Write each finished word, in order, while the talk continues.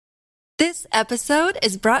This episode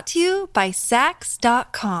is brought to you by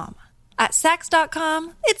Sax.com. At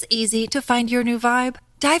Sax.com, it's easy to find your new vibe.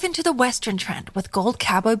 Dive into the Western trend with gold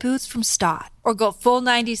cowboy boots from Stott, or go full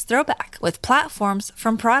 90s throwback with platforms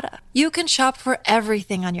from Prada. You can shop for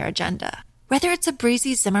everything on your agenda, whether it's a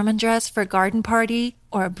breezy Zimmermann dress for a garden party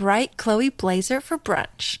or a bright Chloe blazer for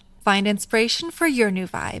brunch. Find inspiration for your new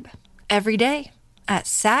vibe every day at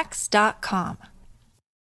Sax.com.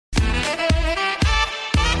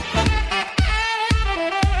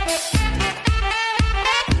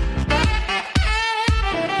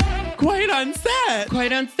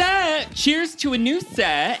 Quite on set. Cheers to a new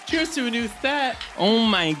set. Cheers to a new set. Oh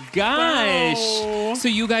my gosh. Wow. So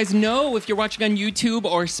you guys know if you're watching on YouTube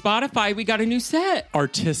or Spotify, we got a new set.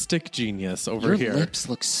 Artistic genius over Your here. lips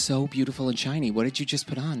look so beautiful and shiny. What did you just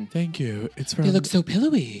put on? Thank you. It's from... They look so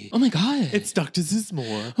pillowy. Oh my God. It's Dr.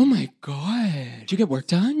 Zizmore. Oh my God. Did you get work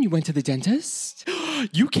done? You went to the dentist?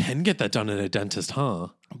 You can get that done at a dentist, huh?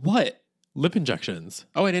 What? Lip injections.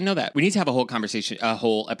 Oh, I didn't know that. We need to have a whole conversation, a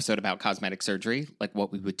whole episode about cosmetic surgery, like what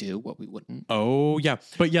we would do, what we wouldn't. Oh, yeah.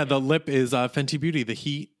 But yeah, the lip is Fenty Beauty, the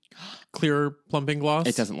Heat Clear Plumping Gloss.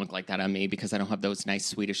 It doesn't look like that on me because I don't have those nice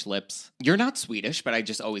Swedish lips. You're not Swedish, but I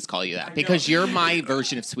just always call you that because you're my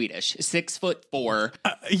version of Swedish. 6'4",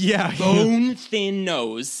 yeah. bone thin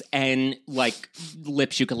nose, and like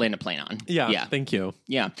lips you could land a plane on. Yeah. Thank you.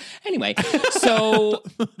 Yeah. Anyway, so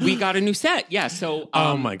we got a new set. Yeah. So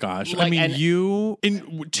oh my gosh. like, I mean, you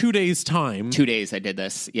in 2 days' time. 2 days I did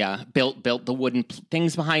this. Yeah. Built the wooden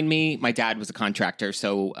things behind me. My dad was a contractor,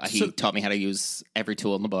 so he taught me how to use every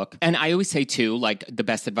tool in the book. And I always say too, like the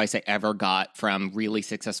best advice I ever got from really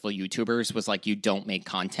successful YouTubers was like, you don't make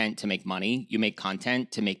content to make money. You make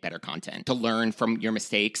content to make better content, to learn from your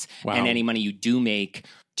mistakes. Wow. And any money you do make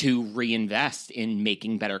to reinvest in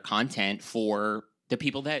making better content for the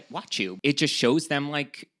people that watch you. It just shows them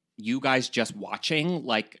like you guys just watching,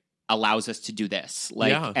 like, allows us to do this,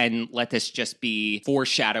 like, and let this just be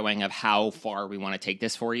foreshadowing of how far we want to take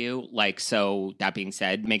this for you. Like, so that being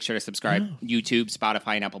said, make sure to subscribe YouTube,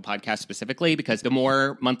 Spotify, and Apple Podcasts specifically, because the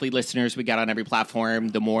more monthly listeners we get on every platform,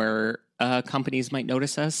 the more companies might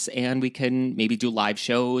notice us, and we can maybe do live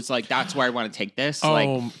shows. Like, that's where I want to take this. Oh,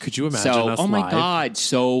 like, could you imagine us oh my live? God,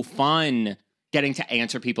 so fun. Getting to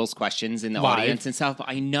answer people's questions in the audience and stuff.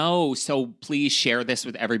 I know. So please share this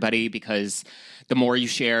with everybody, because the more you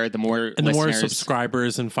share, the more and the more listeners,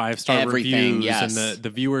 subscribers and 5-star reviews and the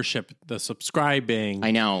viewership, the subscribing.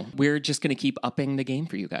 I know. We're just going to keep upping the game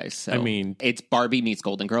for you guys. So I mean, it's Barbie meets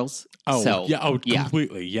Golden Girls. Oh, so, yeah. Oh,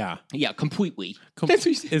 completely. Yeah. Yeah, completely.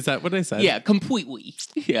 Is that what I said? Yeah, completely.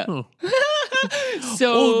 Yeah. Oh.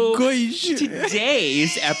 So gosh.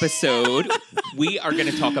 Today's episode, we are going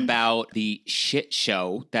to talk about the shit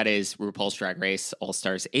show that is RuPaul's Drag Race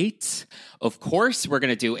All-Stars 8. Of course, we're going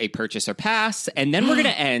to do a purchase or pass, and then we're going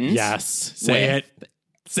to end. Yes. Say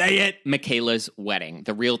it. Mikayla's wedding,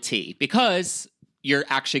 the real tea, because you're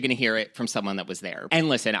actually going to hear it from someone that was there. And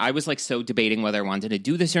listen, I was like so debating whether I wanted to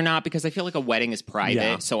do this or not, because I feel like a wedding is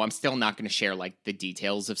private. So I'm still not going to share like the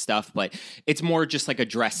details of stuff, but it's more just like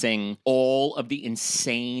addressing all of the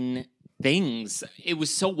insane things. It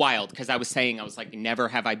was so wild because I was like, never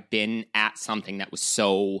have I been at something that was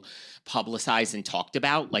so publicized and talked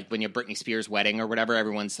about. Like when you're Britney Spears' wedding or whatever,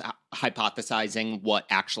 everyone's hypothesizing what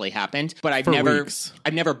actually happened. But I've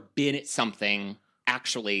never been at something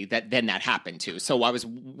actually that happened to. So I was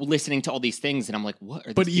listening to all these things and I'm like, what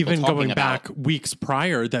are these people talking going about? back weeks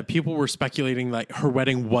prior, that people were speculating like her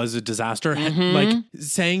wedding was a disaster, like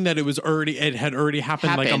saying that it had already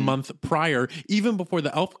happened like a month prior, even before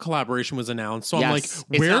the Elf collaboration was announced. So I'm like,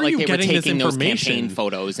 where are you getting this information? Those campaign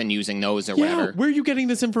photos and using those or whatever. Where are you getting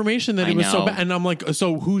this information that it was so bad? And I'm like,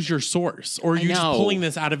 so who's your source? Or are you just pulling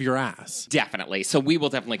this out of your ass? Definitely. So we will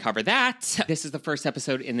definitely cover that. This is the first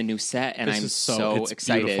episode in the new set, and I'm so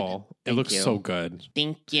excited. Beautiful. It looks so good.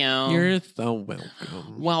 Thank you. You're so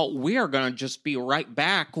welcome. Well, we are going to just be right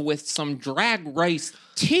back with some Drag Race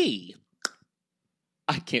tea.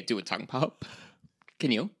 I can't do a tongue pop.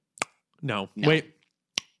 Can you? No. Wait.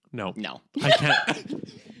 No. I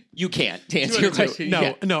can't. You can't, to answer your question.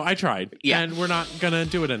 No, I tried. Yeah. And we're not going to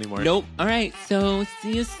do it anymore. Nope. All right. So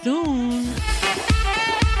see you soon.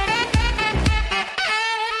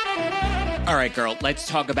 All right, girl, let's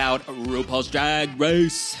talk about RuPaul's Drag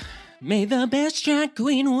Race. May the best drag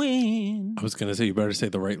queen win. I was going to say, you better say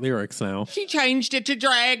the right lyrics now. She changed it to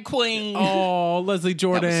drag queen. Oh, Leslie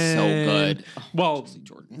Jordan. That was so good. Well,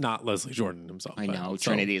 not Leslie Jordan himself. I know.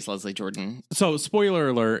 Trinity is Leslie Jordan. So, spoiler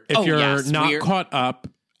alert, if you're not caught up,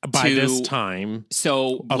 by this time.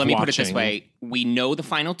 So let me put it this way. We know the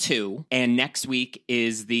final 2, and next week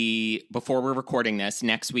is before we're recording this,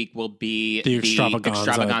 next week will be the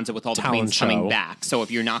extravaganza with all the queens coming back. So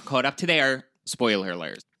if you're not caught up to there, spoiler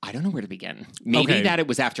alert. I don't know where to begin. Maybe that it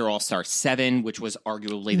was after All-Star 7, which was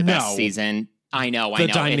arguably the best season. I know. The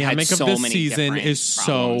dynamic of this season is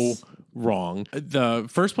problems. So wrong. The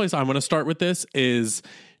first place I want to start with this is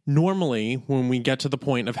normally when we get to the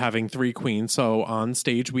point of having 3 queens. So on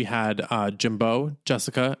stage we had Jimbo,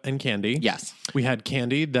 Jessica, and Candy. Yes. We had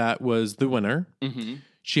Candy that was the winner. Mm-hmm.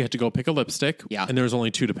 She had to go pick a lipstick. Yeah. And there was only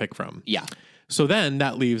 2 to pick from. Yeah. So then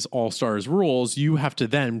that leaves All Stars rules. You have to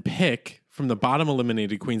then pick from the bottom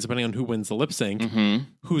eliminated queens, depending on who wins the lip sync,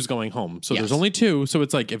 who's going home. So there's only 2. So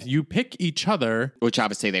it's like if you pick each other. Which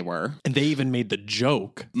obviously they were. And they even made the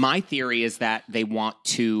joke. My theory is that they want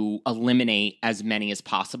to eliminate as many as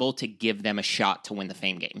possible to give them a shot to win the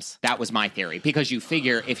Fame Games. That was my theory. Because you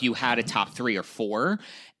figure if you had a top 3 or 4,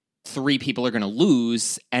 3 people are going to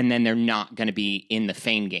lose, and then they're not going to be in the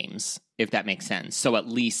Fame Games, if that makes sense. So at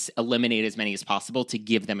least eliminate as many as possible to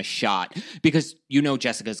give them a shot. Because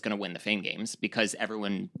Jessica's going to win the Fame Games because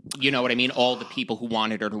everyone, you know what I mean? All the people who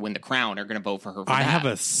wanted her to win the crown are going to vote for her for I have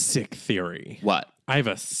a sick theory. What? I have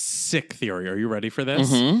a sick theory. Are you ready for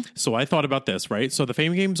this? So I thought about this, right? So the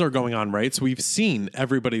Fame Games are going on, right? So we've seen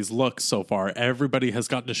everybody's looks so far. Everybody has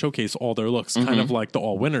gotten to showcase all their looks, kind of like the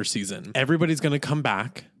all-winner season. Everybody's going to come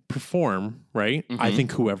back, perform, right? I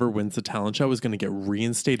think whoever wins the talent show is going to get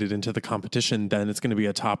reinstated into the competition. Then it's going to be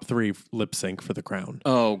a top 3 lip sync for the crown.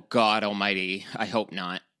 Oh, God almighty. I hope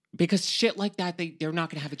not. Because shit like that, they're not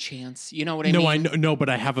going to have a chance. You know what I mean? No, I know, but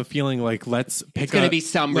I have a feeling like let's pick. It's going to be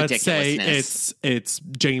some ridiculousness. Let's say it's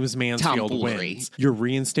James Mansfield wins. You're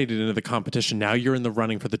reinstated into the competition. Now you're in the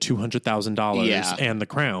running for the $200,000 and the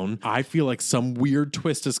crown. I feel like some weird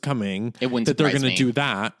twist is coming that they're going to do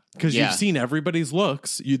that. Because you've seen everybody's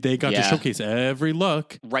looks. They got to showcase every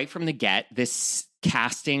look. Right from the get, this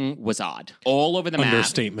casting was odd. All over the map.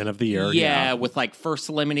 Understatement of the year. Yeah, with like first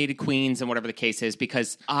eliminated queens and whatever the case is.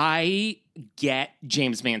 Because I get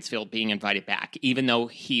James Mansfield being invited back, even though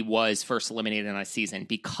he was first eliminated on a season.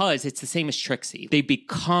 Because it's the same as Trixie. They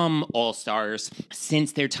become all-stars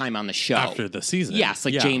since their time on the show. After the season. Yes,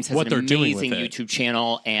 like James has an amazing YouTube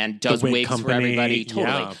channel and does wigs for everybody.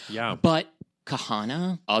 Totally. Yeah. But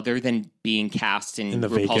Kahana, other than being cast in the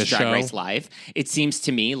RuPaul's Vegas Drag show? Race Live, it seems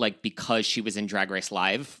to me like because she was in Drag Race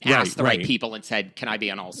Live, asked the right people and said, can I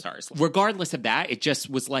be on All Stars? Regardless of that, it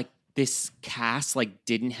just was like this cast like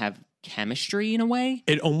didn't have chemistry in a way.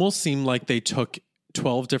 It almost seemed like they took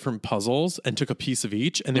 12 different puzzles and took a piece of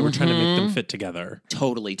each and they were trying to make them fit together.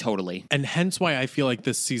 Totally. And hence why I feel like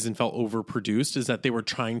this season felt overproduced is that they were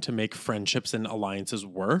trying to make friendships and alliances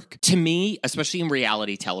work. To me, especially in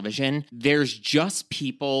reality television, there's just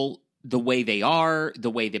people the way they are, the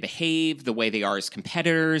way they behave, the way they are as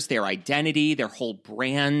competitors, their identity, their whole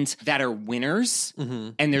brand that are winners.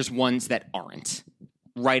 And there's ones that aren't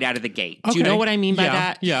right out of the gate. Do you know what I mean by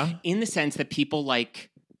that? Yeah. In the sense that people like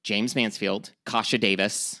James Mansfield, Kasha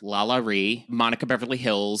Davis, Lala Ree, Monica Beverly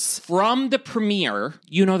Hills, from the premiere,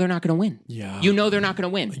 they're not going to win. Yeah. They're not going to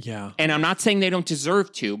win. Yeah. And I'm not saying they don't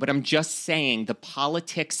deserve to, but I'm just saying the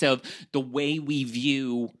politics of the way we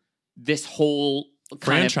view this whole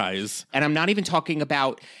franchise. And I'm not even talking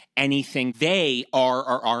about anything they are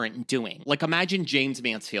or aren't doing. Like imagine James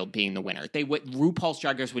Mansfield being the winner. RuPaul's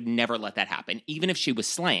Drag Race would never let that happen, even if she was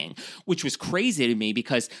slaying, which was crazy to me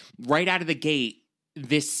because right out of the gate,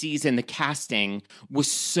 this season, the casting was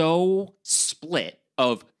so split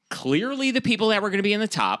of clearly the people that were going to be in the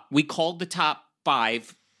top. We called the top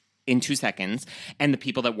 5 in 2 seconds and the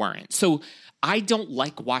people that weren't. So I don't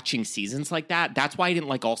like watching seasons like that. That's why I didn't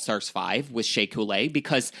like All Stars 5 with Shea Coulee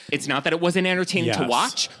because it's not that it wasn't entertaining to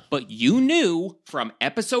watch, but you knew from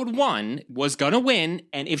episode 1 was going to win.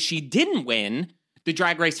 And if she didn't win, the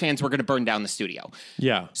Drag Race fans were going to burn down the studio.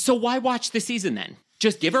 Yeah. So why watch the season then?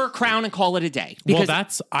 Just give her a crown and call it a day. Because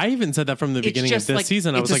I even said that from the beginning of this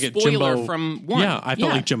season. I was like, Jimbo from 1. Yeah, I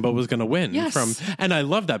felt like Jimbo was going to win. Yes. And I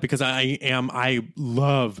love that because I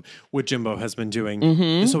love what Jimbo has been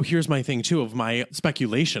doing. So here's my thing too of my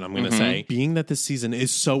speculation. I'm going to say, being that this season is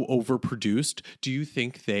so overproduced, do you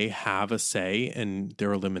think they have a say in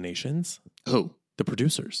their eliminations? Who? The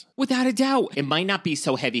producers. Without a doubt. It might not be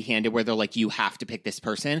so heavy-handed where they're like, you have to pick this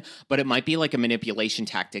person, but it might be like a manipulation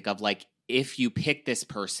tactic of like, if you pick this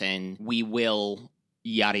person, we will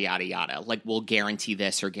yada, yada, yada. Like, we'll guarantee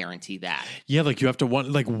this or guarantee that. Yeah, like you have to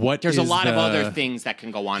want, like, what There's a lot of other things that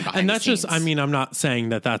can go on behind the scenes. I mean, I'm not saying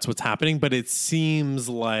that that's what's happening, but it seems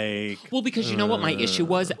like... Well, because you know what my issue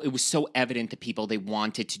was? It was so evident to people they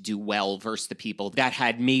wanted to do well versus the people that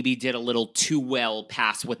had maybe did a little too well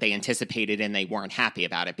past what they anticipated and they weren't happy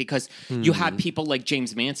about it. Because you had people like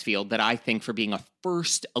James Mansfield that I think for being a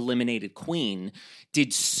first eliminated queen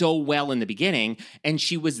did so well in the beginning, and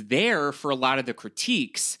she was there for a lot of the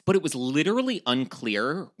critiques, but it was literally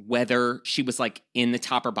unclear whether she was like in the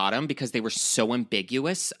top or bottom because they were so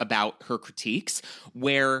ambiguous about her critiques,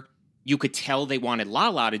 where you could tell they wanted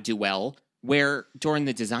Lala to do well, where during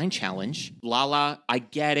the design challenge, Lala, I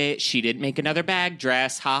get it, she didn't make another bag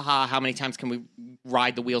dress, haha, how many times can we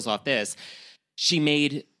ride the wheels off this? She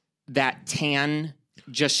made that tan...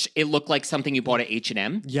 Just, it looked like something you bought at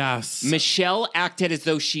H&M. Yes. Michelle acted as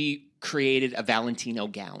though she created a Valentino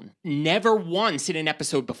gown. Never once in an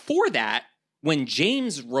episode before that, when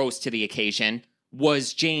James rose to the occasion,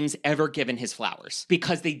 was James ever given his flowers.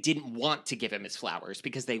 Because they didn't want to give him his flowers.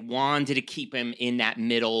 Because they wanted to keep him in that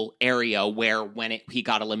middle area where when he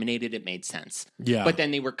got eliminated, it made sense. Yeah. But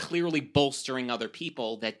then they were clearly bolstering other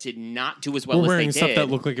people that did not do as well We're as they wearing did. stuff that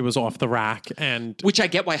looked like it was off the rack. Which I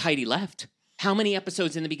get why Heidi left. How many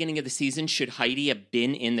episodes in the beginning of the season should Heidi have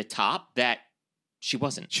been in the top that she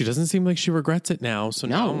wasn't? She doesn't seem like she regrets it now. So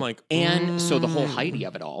now I'm like... And so the whole Heidi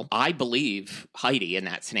of it all, I believe Heidi in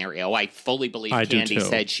that scenario. I fully believe Candy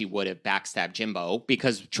said she would have backstabbed Jimbo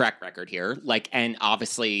because track record here. Like, and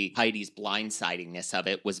obviously Heidi's blindsidingness of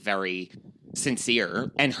it was very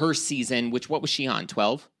sincere. And her season, what was she on,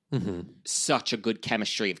 12? Mm-hmm. Such a good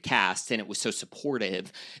chemistry of cast, and it was so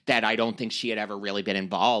supportive that I don't think she had ever really been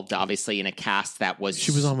involved, obviously, in a cast that was...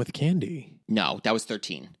 She was on with Candy. No, that was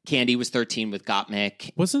 13. Candy was 13 with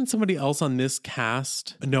Gottmik. Wasn't somebody else on this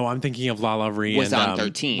cast? No, I'm thinking of Lala Ree. Was on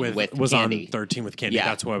 13 with Candy. On 13 with Candy. Yeah.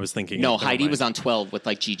 That's what I was thinking. No, Heidi was on 12 with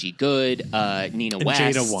like Gigi Good, Nina and West.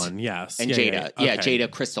 Jada won, yes. And Jada. Yeah, okay.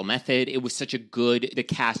 Jada, Crystal Method. It was such a good... The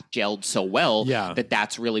cast gelled so well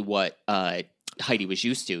that's really what... Heidi was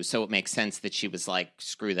used to, so it makes sense that she was like,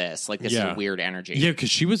 screw this, like this is a weird energy. Yeah,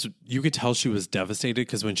 because you could tell she was devastated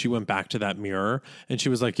because when she went back to that mirror and she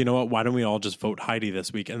was like, you know what, why don't we all just vote Heidi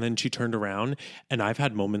this week? And then she turned around, and I've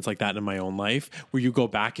had moments like that in my own life where you go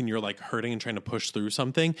back and you're like hurting and trying to push through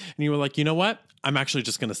something, and you were like, you know what, I'm actually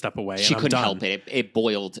just going to step away. She and couldn't I'm done. help it. It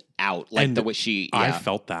boiled out like the way she... Yeah. I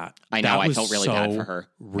felt that. I know. I felt really bad for her.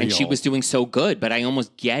 Real. And she was doing so good, but I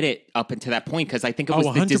almost get it up until that point because I think it was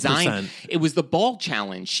the 100%. Design. It was the ball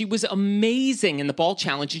challenge. She was amazing in the ball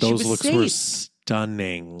challenge, and those she was looks safe. were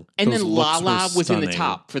stunning. And those then Lala was in the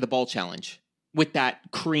top for the ball challenge with that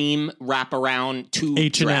cream wraparound tube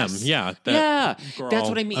H&M, dress. yeah. That's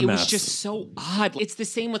what I mean. It mess. was just so odd. It's the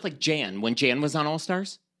same with like Jan. When Jan was on All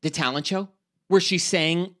Stars, the talent show, where she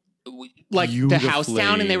sang like the house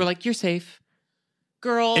down, and they were like, "You're safe,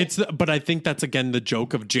 girl." But I think that's again the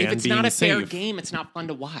joke of Jan being safe. If it's not a fair game, it's not fun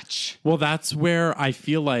to watch. Well, that's where I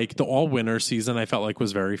feel like the All Winner season I felt like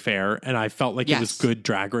was very fair, and I felt like it was good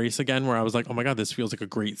Drag Race again, where I was like, "Oh my god, this feels like a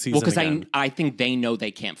great season." Well, because I think they know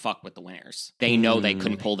they can't fuck with the winners. They know they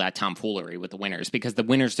couldn't pull that tomfoolery with the winners because the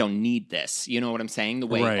winners don't need this. You know what I'm saying? The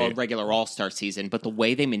way a regular All Star season, but the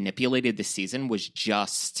way they manipulated the season was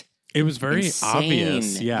just. It was very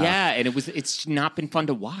obvious. Yeah, and it's not been fun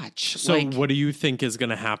to watch. So what do you think is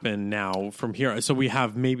going to happen now from here? So we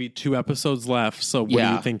have maybe 2 episodes left. So what do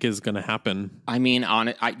you think is going to happen? I mean,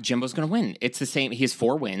 Jimbo's going to win. It's the same. He has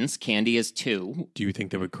 4 wins. Candy has 2. Do you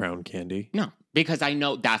think they would crown Candy? No, because I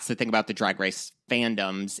know that's the thing about the Drag Race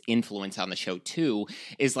fandom's influence on the show too,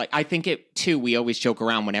 is like, I think it too, we always joke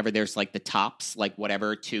around whenever there's like the tops, like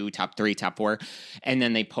whatever, 2, top 3, top 4, and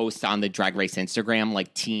then they post on the Drag Race Instagram,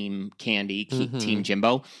 like Team Candy, Team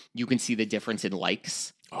Jimbo, you can see the difference in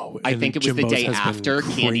likes. Oh, I think it was Jimbo's the day after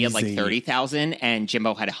Candy had like 30,000 and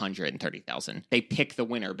Jimbo had 130,000. They pick the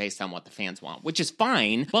winner based on what the fans want, which is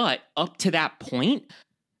fine. But up to that point,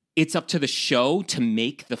 it's up to the show to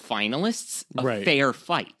make the finalists a fair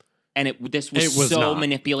fight. And this was so not.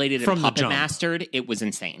 manipulated From and puppet mastered. It was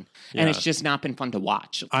insane. And it's just not been fun to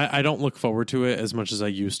watch. I don't look forward to it as much as I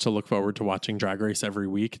used to look forward to watching Drag Race every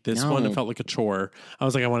week. This one, it felt like a chore. I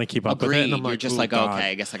was like, I want to keep up with it. And I'm You're just like, God.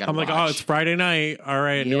 okay, I guess I got to watch. I'm like, oh, it's Friday night. All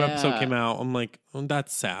right, a new episode came out. I'm like, oh,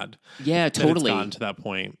 that's sad. Yeah, totally. It's gotten to that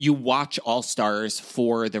point. You watch All Stars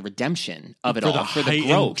for the redemption of it all, for the heightened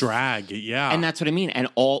growth. drag, And that's what I mean. And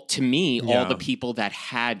all the people that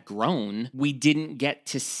had grown, we didn't get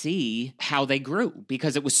to see how they grew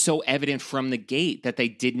because it was so evident from the gate that they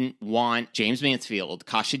didn't want James Mansfield,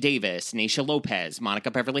 Kasha Davis, Naysha Lopez,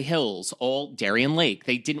 Monica Beverly Hills, all Darian Lake.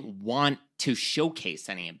 They didn't want to showcase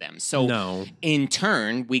any of them. So in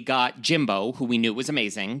turn, we got Jimbo, who we knew was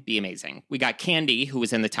amazing, be amazing. We got Candy, who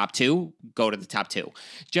was in the top 2, go to the top 2.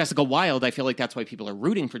 Jessica Wilde, I feel like that's why people are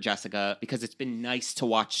rooting for Jessica, because it's been nice to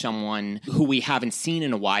watch someone who we haven't seen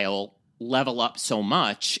in a while level up so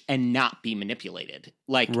much and not be manipulated.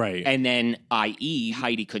 And then i.e.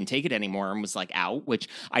 Heidi couldn't take it anymore and was out, which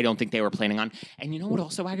I don't think they were planning on. And you know what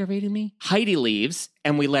also aggravated me? Heidi leaves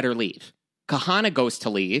and we let her leave. Kahana goes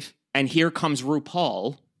to leave and here comes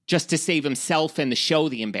RuPaul just to save himself and the show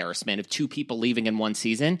the embarrassment of 2 people leaving in one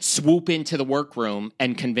season, swoop into the workroom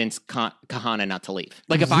and convince Kahana not to leave.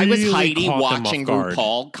 If I was Heidi watching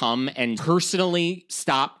RuPaul come and personally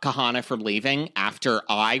stop Kahana from leaving after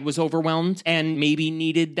I was overwhelmed and maybe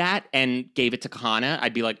needed that and gave it to Kahana,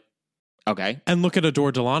 I'd be like, okay. And look at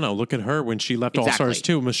Adore Delano. Look at her when she left All Stars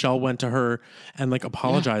 2. Michelle went to her and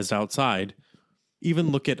apologized outside.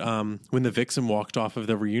 Even look at when the Vixen walked off of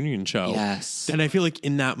the reunion show. Yes. And I feel like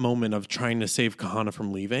in that moment of trying to save Kahana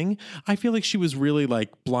from leaving, I feel like she was really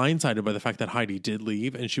blindsided by the fact that Heidi did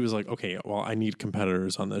leave. And she was like, okay, well, I need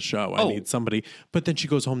competitors on this show. I need somebody. But then she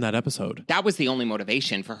goes home that episode. That was the only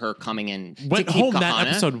motivation for her coming in. Went to keep home Kahana. That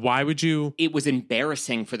episode. Why would you? It was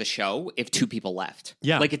embarrassing for the show if 2 people left.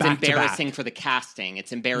 Yeah. It's embarrassing for the casting.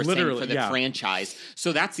 It's embarrassing for the franchise.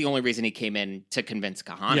 So that's the only reason he came in to convince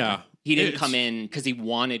Kahana. Yeah. He didn't come in because he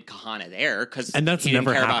wanted Kahana there and that's he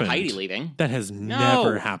never didn't care happened. about Heidi leaving. That has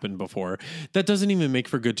never happened before. That doesn't even make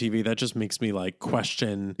for good TV. That just makes me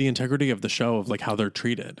question the integrity of the show of how they're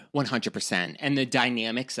treated. 100%. And the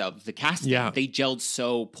dynamics of the casting. Yeah. They gelled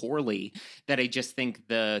so poorly that I just think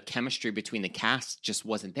the chemistry between the cast just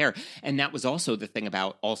wasn't there. And that was also the thing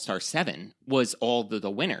about All-Star 7 was all the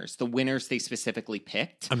winners. The winners they specifically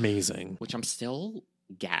picked. Amazing. Which I'm still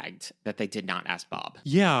gagged that they did not ask Bob.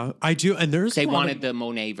 Yeah, I do. And they wanted the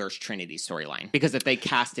Monet versus Trinity storyline because if they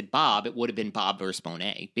casted Bob, it would have been Bob versus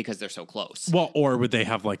Monet because they're so close. Well, or would they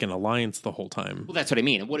have an alliance the whole time? Well, that's what I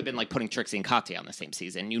mean. It would have been like putting Trixie and Katya on the same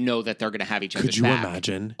season. You know that they're going to have each other's back. Could you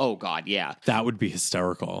imagine? Oh God, yeah. That would be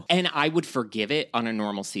hysterical. And I would forgive it on a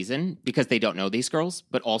normal season because they don't know these girls,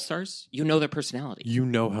 but All Stars, you know their personality. You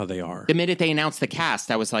know how they are. The minute they announced the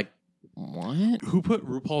cast, I was like, what? Who put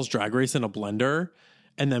RuPaul's Drag Race in a blender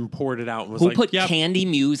and then poured it out and was Who put Candy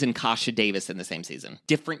Muse and Kasha Davis in the same season?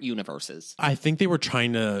 Different universes. I think they were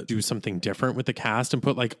trying to do something different with the cast and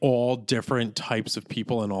put all different types of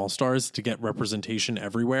people in All Stars to get representation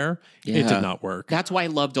everywhere. Yeah. It did not work. That's why I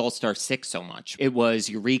loved All Star 6 so much. It was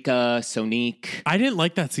Eureka, Sonique. I didn't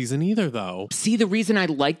like that season either, though. See, the reason I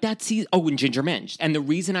liked that season... Oh, and Ginger Minj. And the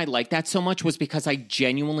reason I liked that so much was because I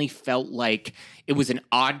genuinely felt like it was an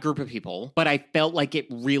odd group of people, but I felt like it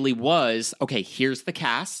really was, okay, here's the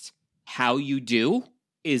cast. How you do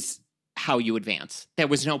is how you advance. There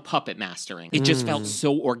was no puppet mastering. It just felt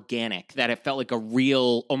so organic that it felt like a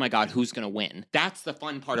real, oh my God, who's going to win? That's the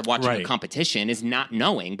fun part of watching a competition is not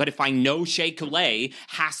knowing. But if I know Shea Coulee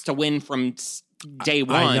has to win from day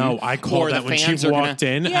one. I know. I called that when she walked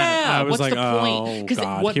in. Yeah, I was what's like, the point? Because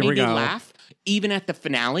what made me laugh, even at the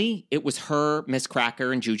finale, it was her, Miss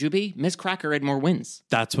Cracker, and Jujubee. Miss Cracker had more wins.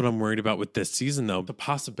 That's what I'm worried about with this season, though. The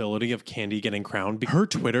possibility of Candy getting crowned. Her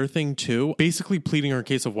Twitter thing, too, basically pleading her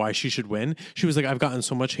case of why she should win. She was like, I've gotten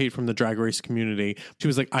so much hate from the Drag Race community. She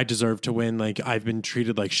was like, I deserve to win. I've been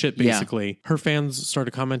treated like shit, basically. Yeah. Her fans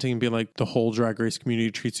started commenting and being like, the whole Drag Race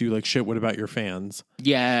community treats you like shit. What about your fans?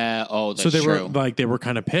 Yeah. Oh, that's true. So they were they were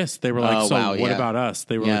kind of pissed. They were like, what about us?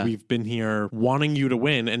 They were like, we've been here wanting you to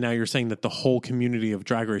win. And now you're saying that the whole community of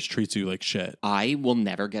Drag Race treats you like shit. I will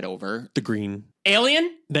never get over the green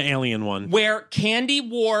alien. The alien one. Where Candy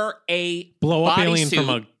wore a blow up alien from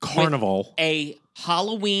a carnival. A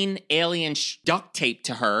Halloween alien duct tape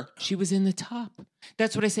to her. She was in the top.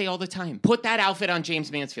 That's what I say all the time. Put that outfit on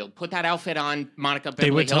James Mansfield. Put that outfit on Monica Beverly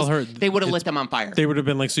They would Hills. tell her. They would have lit them on fire. They would have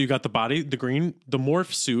been like, so you got the body, the green, the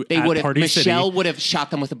morph suit they at would have, Party Michelle City, would have shot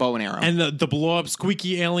them with a bow and arrow. And the blow-up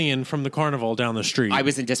squeaky alien from the carnival down the street. I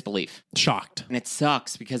was in disbelief. Shocked. And it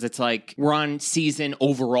sucks because it's like, we're on season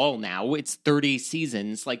overall now. It's 30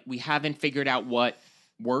 seasons. Like, we haven't figured out what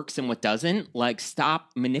works and what doesn't. Like,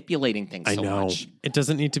 stop manipulating things so much. It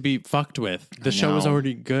doesn't need to be fucked with. The show is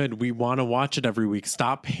already good. We want to watch it every week.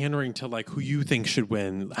 Stop pandering to who you think should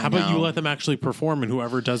win. How about you let them actually perform, and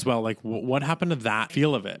whoever does well, what happened to that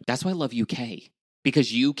feel of it? That's why I love UK.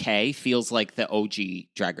 Because UK feels like the OG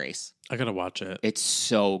Drag Race. I gotta watch it. It's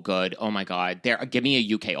so good. Oh my God. Give me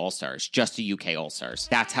a UK All-Stars. Just a UK All-Stars.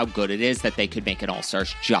 That's how good it is that they could make an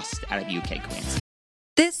All-Stars just out of UK queens.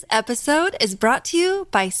 This episode is brought to you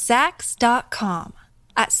by Sax.com.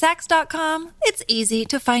 At Sax.com, it's easy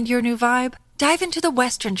to find your new vibe. Dive into the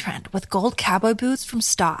Western trend with gold cowboy boots from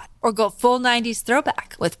Stott, or go full 90s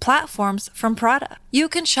throwback with platforms from Prada. You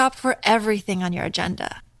can shop for everything on your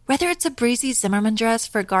agenda, whether it's a breezy Zimmermann dress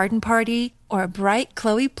for a garden party or a bright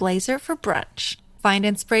Chloe blazer for brunch. Find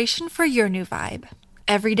inspiration for your new vibe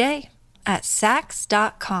every day at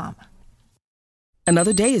Saks.com.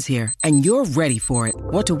 Another day is here, and you're ready for it.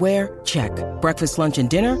 What to wear? Check. Breakfast, lunch, and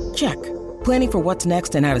dinner? Check. Planning for what's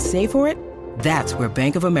next and how to save for it? That's where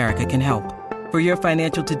Bank of America can help. For your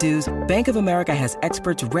financial to-dos, Bank of America has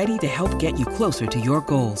experts ready to help get you closer to your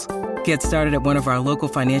goals. Get started at one of our local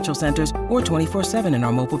financial centers or 24/7 in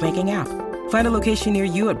our mobile banking app. Find a location near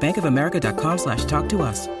you at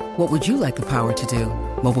bankofamerica.com/talktous. What would you like the power to do?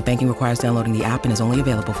 Mobile banking requires downloading the app and is only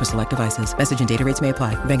available for select devices. Message and data rates may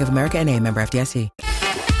apply. Bank of America N.A., member FDIC.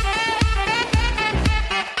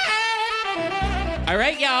 All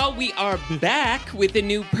right, y'all, we are back with a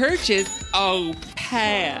new purchase. Oh,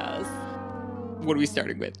 pass. What are we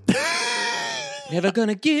starting with? Never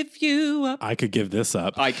gonna give you up. I could give this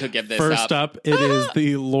up. I could give this First up, it is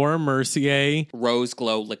the Laura Mercier Rose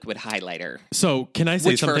Glow Liquid Highlighter. So, can I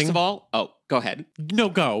say something? First of all, go ahead. No,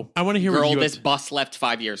 go. I want to hear Girl, what you this bus left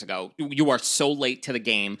 5 years ago. You are so late to the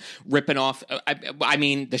game, ripping off, I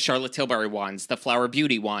mean, the Charlotte Tilbury ones, the Flower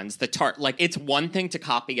Beauty ones, the Tarte. Like, it's one thing to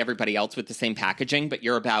copy everybody else with the same packaging, but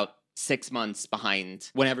you're about 6 months behind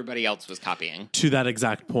when everybody else was copying. To that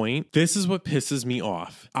exact point, this is what pisses me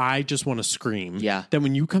off. I just want to scream. Yeah. That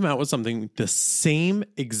when you come out with something, the same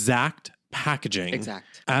exact packaging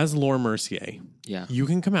as Laura Mercier, you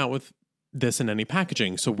can come out with this in any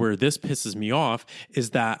packaging. So where this pisses me off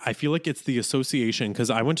is that I feel like it's the association, because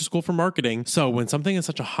I went to school for marketing. So when something is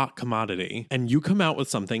such a hot commodity and you come out with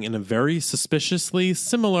something in a very suspiciously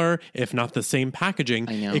similar, if not the same packaging,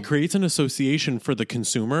 it creates an association for the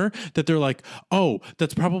consumer that they're like, oh,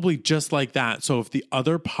 that's probably just like that. So if the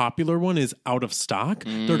other popular one is out of stock,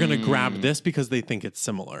 they're going to grab this because they think it's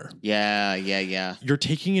similar. Yeah. You're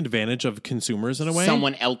taking advantage of consumers in a way.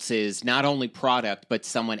 Someone else's, not only product, but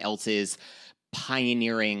someone else's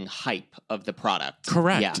pioneering hype of the product.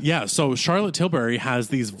 Correct. Yeah. So Charlotte Tilbury has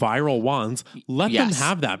these viral wands. Let them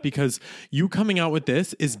have that, because you coming out with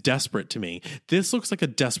this is desperate to me. This looks like a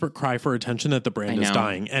desperate cry for attention that the brand is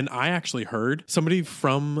dying. And I actually heard somebody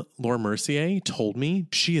from Laura Mercier told me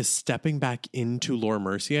she is stepping back into Laura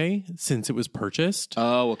Mercier since it was purchased.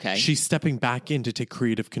 Oh, okay. She's stepping back in to take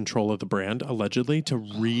creative control of the brand, allegedly, to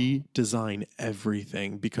redesign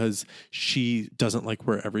everything because she doesn't like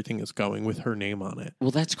where everything is going with her name on it.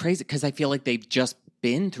 Well, that's crazy, because I feel like they've just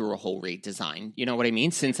been through a whole redesign. You know what I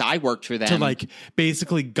mean? Since I worked for them. To like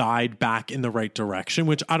basically guide back in the right direction,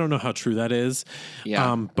 which I don't know how true that is.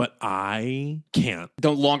 Yeah. But I can't.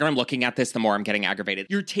 The longer I'm looking at this, the more I'm getting aggravated.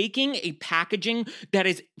 You're taking a packaging that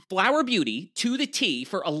is Flower Beauty to the T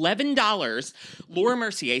for $11, Laura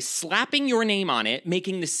Mercier, slapping your name on it,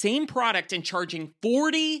 making the same product and charging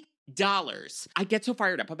 $40. I get so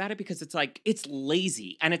fired up about it because it's like, it's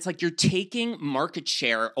lazy. And it's like you're taking market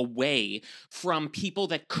share away from people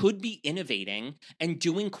that could be innovating and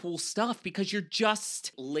doing cool stuff because you're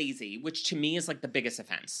just lazy, which to me is like the biggest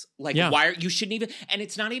offense. Like, you shouldn't even, and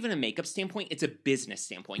it's not even a makeup standpoint, it's a business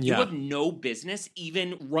standpoint. You have no business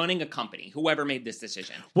even running a company, whoever made this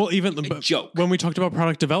decision. Well, even joke. When we talked about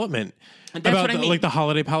product development, about what I mean. Like the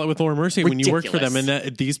holiday palette with Laura Mercier, when you worked for them,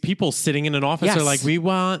 and these people sitting in an office are like, we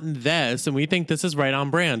want this and we think this is right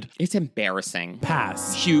on brand. It's embarrassing.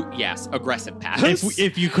 Pass. Yes, aggressive pass.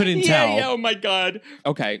 If you couldn't tell. Yeah, oh my God.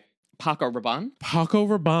 Okay. Paco Rabanne? Paco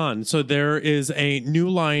Rabanne. So there is a new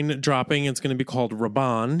line dropping. It's going to be called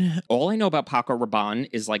Rabanne. All I know about Paco Rabanne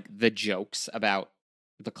is like the jokes about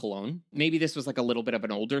the cologne. Maybe this was like a little bit of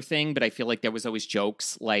an older thing, but I feel like there was always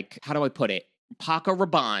jokes like, how do I put it? Paco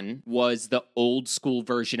Rabanne was the old school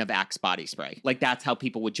version of Axe body spray. Like, that's how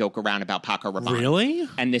people would joke around about Paco Rabanne. Really?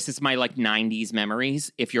 And this is my like 90s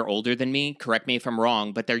memories. If you're older than me, correct me if I'm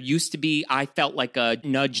wrong, but there used to be, I felt like a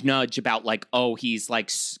nudge about like, oh, he's like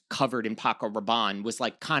covered in Paco Rabanne was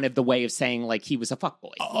like kind of the way of saying like he was a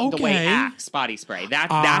fuckboy. Okay. The way Axe body spray.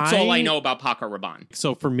 That's all I know about Paco Rabanne.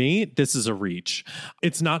 So for me, this is a reach.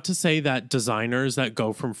 It's not to say that designers that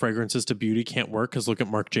go from fragrances to beauty can't work, because look at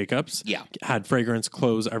Marc Jacobs. Yeah. Had fragrance,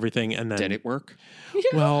 clothes, everything, and then did it work?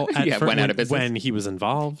 Well, went out of business when he was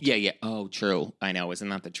involved. Yeah. Oh, true. I know. Isn't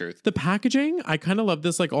that the truth? The packaging, I kind of love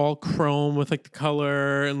this, like all chrome with like the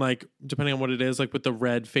color and like depending on what it is, like with the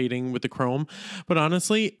red fading with the chrome. But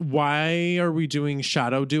honestly, why are we doing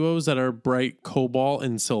shadow duos that are bright cobalt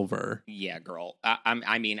and silver? Yeah, girl. I'm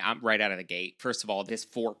right out of the gate. First of all, this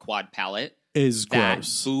 4-quad palette is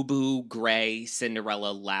gross. Boo-boo, gray,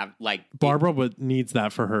 Cinderella, like... Barbara needs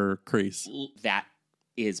that for her crease. That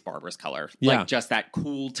is Barbara's color. Yeah. Like just that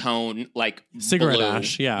cool tone, like cigarette blue.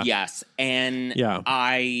 ash. Yeah. Yes. And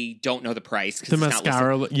I don't know the price. The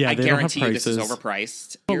mascara. I they guarantee don't have you this is prices.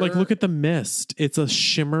 overpriced. But like, look at the mist. It's a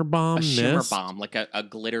shimmer bomb mist. Shimmer bomb, like a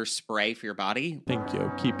glitter spray for your body. Thank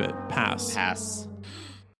you. Keep it. Pass.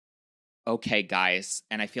 Okay, guys.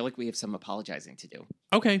 And I feel like we have some apologizing to do.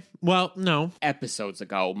 Okay. Well, no. Episodes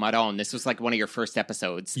ago, Maron, this was like one of your first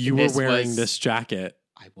episodes. You were wearing this jacket.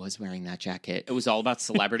 I was wearing that jacket. It was all about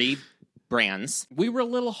celebrity brands. We were a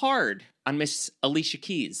little hard on Miss Alicia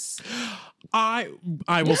Keys. I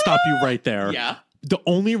will stop you right there. Yeah. The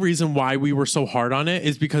only reason why we were so hard on it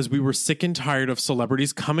is because we were sick and tired of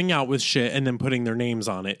celebrities coming out with shit and then putting their names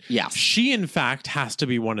on it. Yeah. She, in fact, has to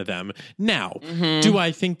be one of them. Now, do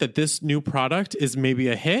I think that this new product is maybe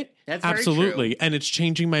a hit? That's very Absolutely. true. And it's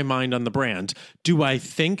changing my mind on the brand. Do I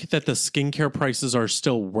think that the skincare prices are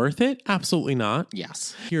still worth it? Absolutely not.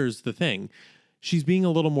 Yes. Here's the thing. She's being a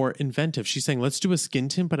little more inventive. She's saying, let's do a skin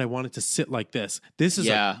tint, but I want it to sit like this. This is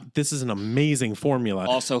an amazing formula.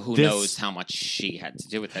 Also, who knows how much she had to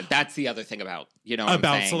do with it. That's the other thing about,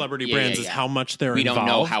 about celebrity brands is how much they're involved. We don't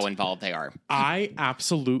know how involved they are.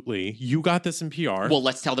 You got this in PR. Well,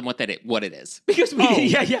 let's tell them what it is. Because we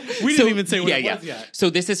we didn't even say what it was yet. So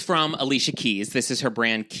this is from Alicia Keys. This is her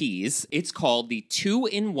brand Keys. It's called the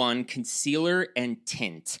 2-in-1 Concealer and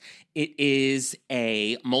Tint. It is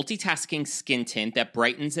a multitasking skin tint that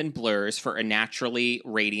brightens and blurs for a naturally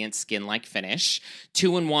radiant skin-like finish.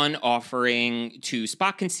 2-in-1 offering to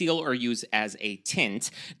spot conceal or use as a tint.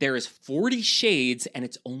 There is 40 shades and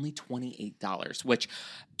it's only $28, which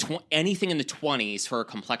anything in the 20s for a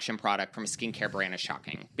complexion product from a skincare brand is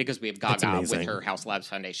shocking because we have Gaga with her House Labs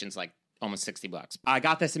foundations like almost $60. I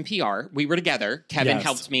got this in PR. We were together. Kevin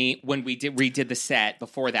helped me when we redid the set.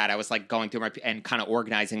 Before that, I was like going through and kind of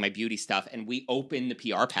organizing my beauty stuff. And we opened the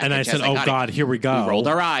PR package. And I said, "Oh God, here we go." We rolled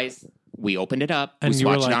our eyes. We opened it up. And we you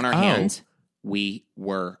were swatched it on our like, hand. We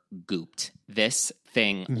were gooped. This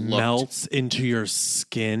thing melts into your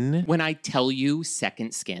skin. When I tell you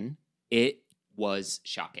second skin, it was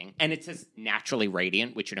shocking. And it says naturally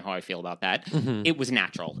radiant, which you know how I feel about that. Mm-hmm. It was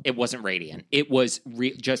natural. It wasn't radiant. It was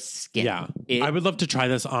just skin. Yeah. I would love to try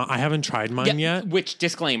this on. I haven't tried mine yet. Which,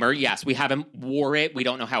 disclaimer, yes, we haven't wore it. We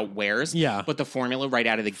don't know how it wears. Yeah. But the formula right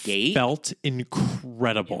out of the gate felt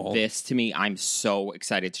incredible. This, to me, I'm so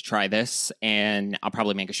excited to try this. And I'll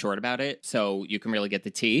probably make a short about it so you can really get the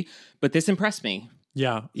tea. But this impressed me.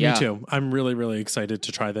 Yeah, me too. I'm really, really excited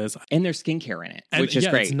to try this. And there's skincare in it, which is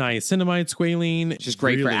great. It's nice. Cinnamide, squalene. Just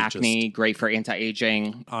great really for acne, great for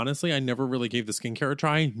anti-aging. Honestly, I never really gave the skincare a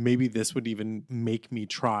try. Maybe this would even make me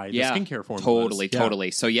try the skincare formulas.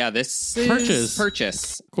 Totally. So this is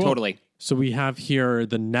purchase. Cool. Totally. So we have here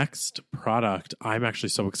the next product. I'm actually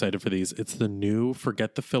so excited for these. It's the new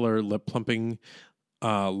Forget the Filler Lip Plumping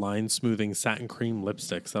line smoothing satin cream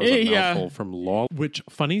lipsticks. That was a mouthful from Law. Which,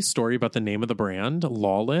 funny story about the name of the brand,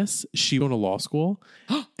 Lawless. She went to law school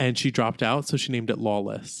and she dropped out, so she named it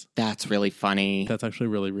Lawless. That's really funny. That's actually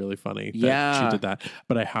really, really funny that she did that.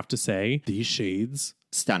 But I have to say, these shades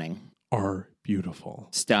are beautiful.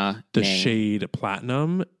 Stunning. The shade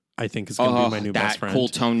Platinum, I think, is going to be my new best friend. Cool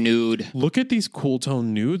tone nude. Look at these cool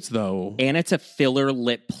tone nudes, though. And it's a filler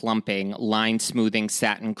lip plumping, line smoothing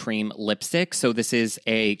satin cream lipstick. So this is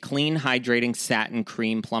a clean, hydrating satin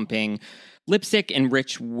cream plumping lipstick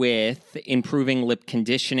enriched with improving lip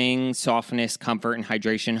conditioning, softness, comfort, and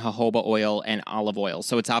hydration, jojoba oil, and olive oil.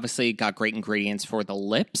 So it's obviously got great ingredients for the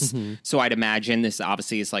lips. Mm-hmm. So I'd imagine this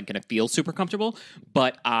obviously is like going to feel super comfortable.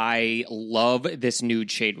 But I love this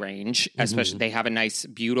nude shade range, especially they have a nice,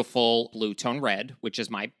 beautiful blue tone red, which is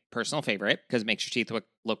my personal favorite because it makes your teeth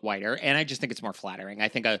look whiter. And I just think it's more flattering. I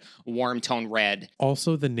think a warm tone red.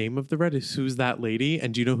 Also, the name of the red is Who's That Lady?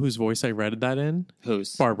 And do you know whose voice I read that in?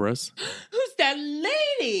 Whose? Barbara's. Who's that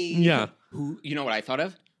lady? Yeah. Who? You know what I thought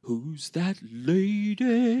of? Who's that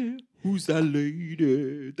lady? Who's that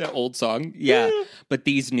lady? That old song. Yeah. But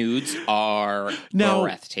these nudes are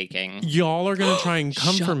breathtaking. Y'all are going to try and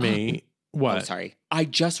come for me. What? Oh, sorry. I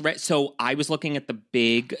just read. So I was looking at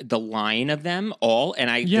the line of them all, and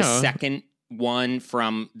the second one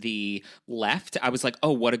from the left, I was like,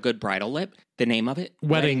 oh, what a good bridal lip. The name of it?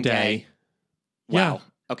 Wedding Day. Wow. Yeah.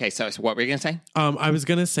 Okay, so what were you going to say? I was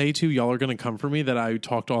going to say, too, y'all are going to come for me that I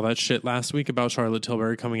talked all that shit last week about Charlotte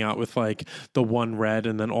Tilbury coming out with, like, the one red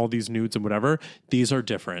and then all these nudes and whatever. These are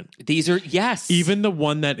different. These are, yes. Even the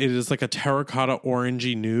one that it is like a terracotta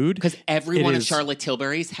orangey nude. Because every one of Charlotte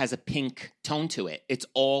Tilbury's has a pink tone to it. It's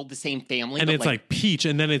all the same family. And it's like peach.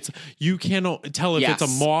 And then you cannot tell if it's a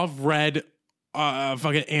mauve red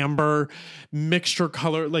fucking amber mixture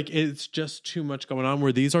color. Like, it's just too much going on,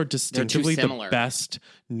 where these are distinctively the best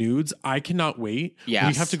nudes. I cannot wait.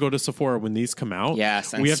 Yes. We have to go to Sephora when these come out.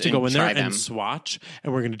 Yes. We have to go in there and swatch,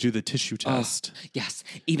 and we're going to do the tissue test. Yes.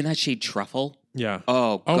 Even that shade truffle. Yeah.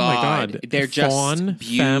 Oh, God. My God. They're just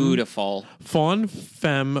beautiful. Fawn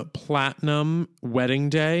Femme Platinum Wedding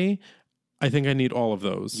Day. I think I need all of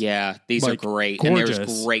those. Yeah, these are great. Gorgeous. And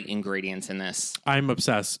there's great ingredients in this. I'm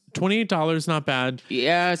obsessed. $28, not bad.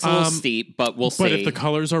 Yeah, it's a little steep, but we'll see. But if the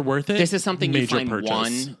colors are worth it, this is something you find purchase.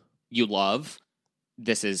 one you love.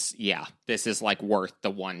 This is like worth the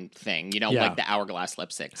one thing. You know, like the Hourglass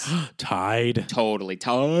lipsticks. Tide. Totally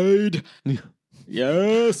Tide.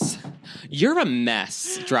 Yes. You're a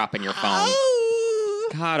mess dropping your phone.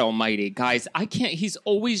 God almighty. Guys, I can't. He's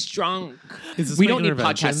always drunk. We don't need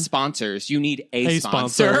podcast sponsors. You need a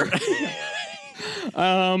sponsor.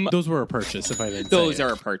 Those were a purchase, if I didn't Those say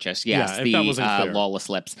are a purchase, yes. Yeah, the Lawless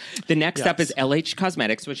Lips. The next up is LH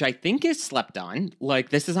Cosmetics, which I think is slept on. Like,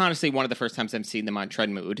 this is honestly one of the first times I've seen them on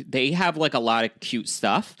Trend Mood. They have, like, a lot of cute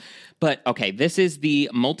stuff. But, okay, this is the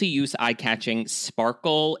multi-use eye-catching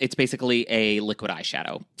sparkle. It's basically a liquid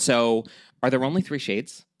eyeshadow. So, are there only 3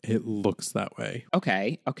 shades? It looks that way.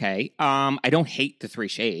 Okay. I don't hate the 3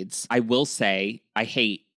 shades. I will say I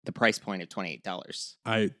hate the price point of $28.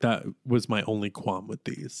 That was my only qualm with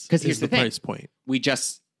these. Because here's the thing. Price point. We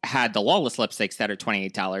just had the Lawless lipsticks that are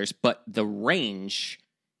 $28, but the range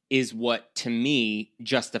is what, to me,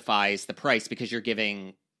 justifies the price because you're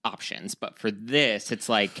giving options. But for this, it's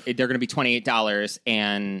like they're going to be $28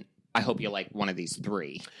 and I hope you like one of these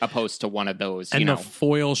 3 opposed to one of those. And the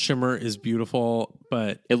foil shimmer is beautiful,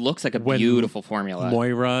 but it looks like a beautiful formula.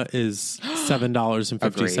 Moira is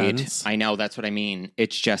 $7.50. I know, that's what I mean.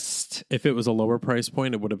 It's just, if it was a lower price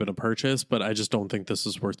point, it would have been a purchase, but I just don't think this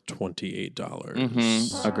is worth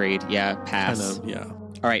 $28. Agreed. Yeah, pass. Yeah.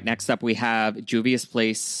 All right, next up we have Juvia's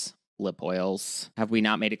Place lip oils. Have we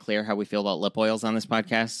not made it clear how we feel about lip oils on this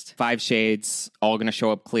podcast? 5 shades, all going to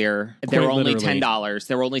show up clear. They're only $10.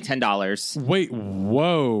 They're only $10. Wait,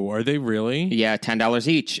 whoa, are they really? Yeah, $10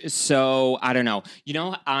 each. So, I don't know. You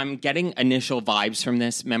know, I'm getting initial vibes from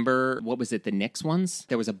this. Remember, what was it, the NYX ones?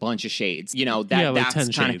 There was a bunch of shades. You know, that's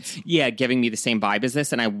 10 kind of, shades. Giving me the same vibe as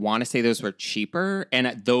this. And I want to say those were cheaper.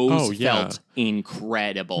 And those felt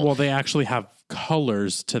incredible. Well, they actually have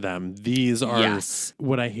colors to them. These are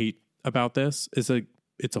what I hate about this is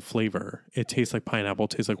it's a flavor. It tastes like pineapple,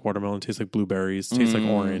 tastes like watermelon, tastes like blueberries, tastes like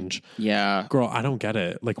orange. Yeah. Girl, I don't get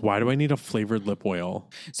it. Like, why do I need a flavored lip oil?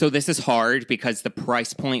 So this is hard because the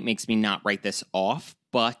price point makes me not write this off,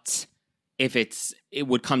 but if it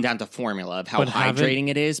would come down to formula of how hydrating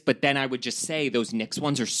it is. But then I would just say those NYX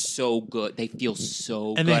ones are so good. They feel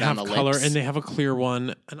so good on the lips. And they have color, and they have a clear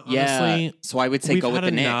one. And honestly, so I would say go with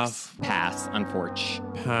the NYX. Pass,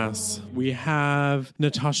 unfortunately. Pass. We have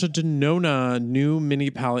Natasha Denona, new mini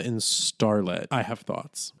palette in Starlet. I have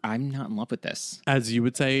thoughts. I'm not in love with this. As you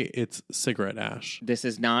would say, it's cigarette ash. This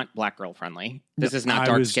is not black girl friendly. This is not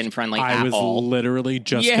dark skin friendly at all. I was literally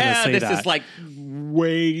just going to say that. Yeah, this is like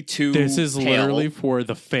way too This is pale. Literally for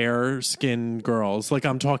the fair skin girls. Like,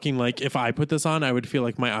 I'm talking like if I put this on, I would feel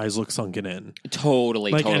like my eyes look sunken in.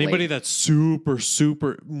 Totally. Anybody that's super,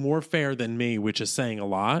 super more fair than me, which is saying a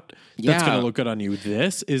lot, that's going to look good on you.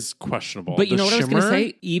 This is questionable. But you know what I was going to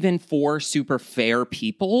say? Even for super fair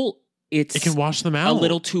people, it can wash them out. A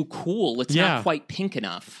little too cool. It's not quite pink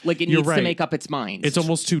enough. Like, it needs to make up its mind. It's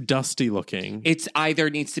almost too dusty looking. It's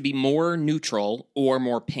either needs to be more neutral or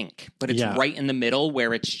more pink. But it's right in the middle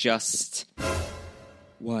where it's just...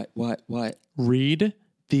 What? Read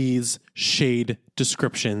these shade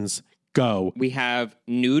descriptions. Go. We have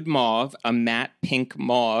nude mauve, a matte pink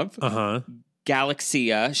mauve.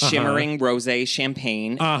 Galaxia, shimmering rosé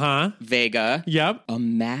champagne. Vega. Yep. A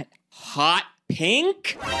matte hot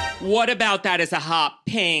pink? What about that as a hot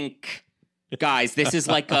pink? Guys, this is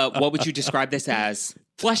like a, what would you describe this as?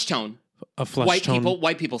 Flesh tone. A flesh tone.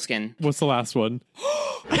 White people skin. What's the last one?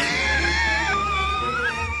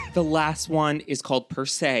 The last one is called Per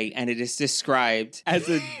Se, and it is described as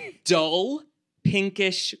a dull,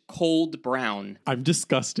 pinkish, cold brown. I'm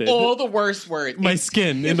disgusted. All the worst words. My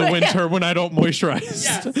skin in the winter when I don't moisturize.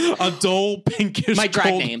 Yes. A dull, pinkish, my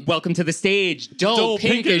drag name. Welcome to the stage. Dull,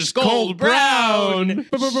 pinkish, cold brown.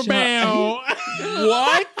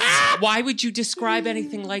 What? Why would you describe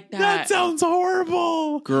anything like that? That sounds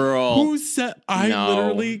horrible. Girl. Who said... I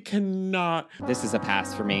literally cannot... This is a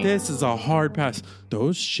pass for me. This is a hard pass.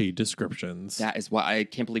 Those shade descriptions. That is why I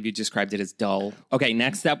can't believe you described it as dull. Okay,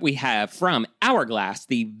 next up we have from Hourglass,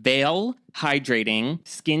 the Veil Hydrating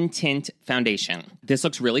Skin Tint Foundation. This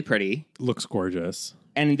looks really pretty. Looks gorgeous.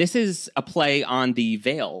 And this is a play on the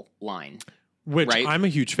Veil line. Which right? I'm a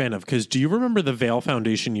huge fan of, because do you remember the Veil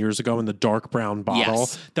foundation years ago in the dark brown bottle?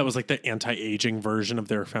 Yes. That was like the anti-aging version of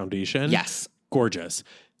their foundation? Yes. Gorgeous.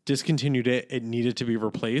 Discontinued it. It needed to be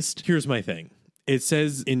replaced. Here's my thing. It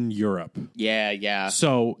says in Europe. Yeah.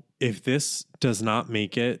 So if this does not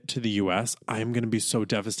make it to the US, I'm going to be so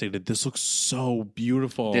devastated. This looks so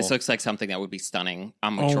beautiful. This looks like something that would be stunning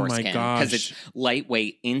on mature skin. Because it's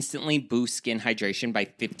lightweight, instantly boosts skin hydration by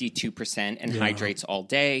 52% and hydrates all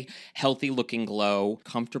day. Healthy looking glow,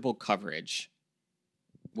 comfortable coverage.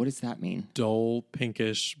 What does that mean? Dull,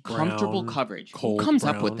 pinkish, brown. Comfortable coverage. Who Cold comes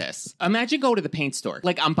brown. up with this? Imagine go to the paint store.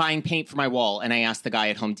 Like, I'm buying paint for my wall, and I ask the guy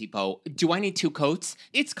at Home Depot, do I need 2 coats?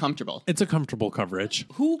 It's comfortable. It's a comfortable coverage.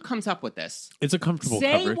 Who comes up with this? It's a comfortable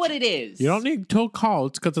Say coverage. what it is. You don't need 2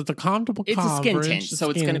 coats because it's a comfortable It's coverage. a skin tint, so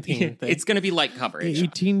it's going to be light coverage.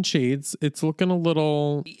 18 shades. It's looking a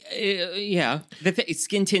little... Yeah.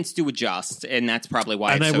 Skin tints do adjust, and that's probably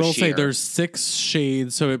why and it's I so will sheer. say there's 6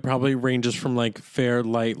 shades, so it probably ranges from like fair,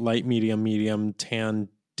 light, medium, tan,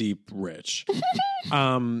 deep, rich.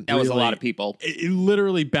 That was a lot of people. It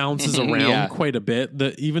literally bounces around quite a bit.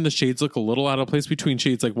 Even the shades look a little out of place between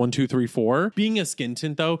shades like 1, 2, 3, 4. Being a skin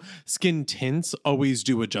tint, though, skin tints always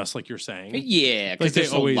do adjust, like you're saying. Yeah, because they're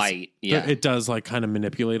so light. Yeah, it does like kind of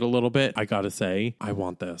manipulate a little bit. I gotta say, I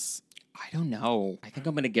want this. I don't know. I think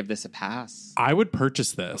I'm going to give this a pass. I would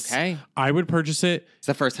purchase this. Okay. I would purchase it. It's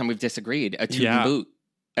the first time we've disagreed. A toot and boot.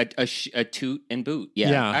 A toot and boot.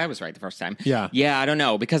 Yeah, I was right the first time. Yeah, I don't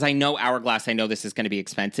know, because I know Hourglass. I know this is going to be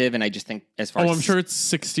expensive, and I just think as far as I'm sure it's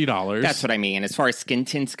 $60. That's what I mean. As far as skin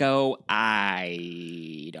tints go,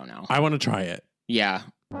 I don't know. I want to try it. Yeah,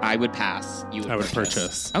 I would pass. I would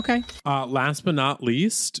purchase. Okay. Last but not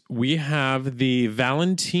least, we have the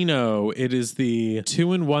Valentino. It is the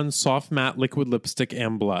 2-in-1 soft matte liquid lipstick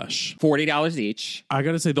and blush. $40 each. I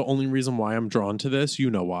gotta say, the only reason why I'm drawn to this, you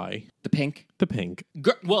know why. The pink. The pink.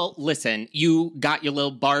 Well, listen, you got your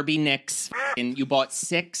little Barbie NYX and you bought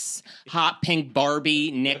 6 hot pink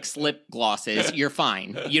Barbie NYX lip glosses. You're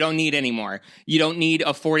fine. You don't need any more. You don't need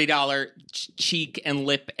a $40 cheek and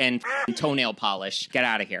lip and toenail polish. Get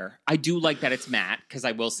out of here. I do like that it's matte, because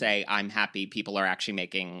I will say I'm happy people are actually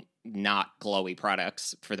making not glowy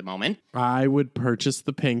products for the moment. I would purchase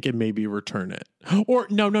the pink and maybe return it. Or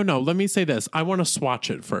no. Let me say this. I want to swatch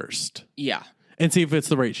it first. Yeah. And see if it's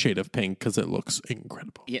the right shade of pink, because it looks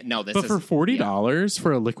incredible. Yeah, no, But for $40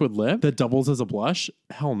 for a liquid lip that doubles as a blush,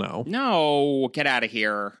 hell no. No, get out of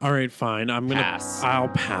here. All right, fine. I'll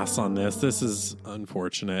pass on this. This is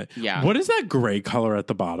unfortunate. Yeah. What is that gray color at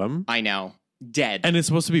the bottom? I know. Dead. And it's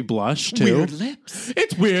supposed to be blush, too. Weird lips.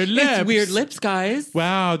 It's weird lips. It's weird lips, guys.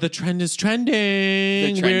 Wow, the trend is trending.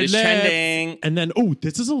 The trend weird is lips. trending. And then,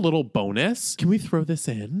 this is a little bonus. Can we throw this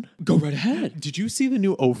in? Go right ahead. Did you see the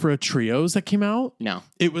new Ofra trios that came out? No.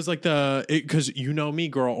 It was like because you know me,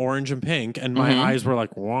 girl, orange and pink. And my eyes were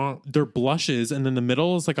like, wah. They're blushes. And then the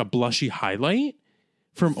middle is like a blushy highlight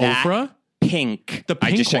from Ofra. Pink. The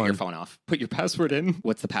pink I just shut one. your phone off. Put your password in.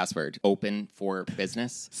 What's the password? Open for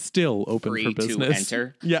business. Still open Free for business. to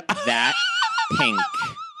enter. Yeah. That pink.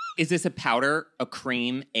 Is this a powder, a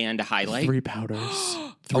cream, and a highlight? 3 powders.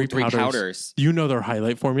 Three powders. You know their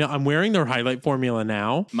highlight formula. I'm wearing their highlight formula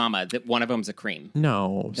now. Mama, one of them's a cream.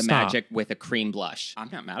 No, The stop. Magic with a cream blush. I'm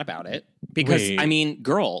not mad about it. Because, Wait. I mean,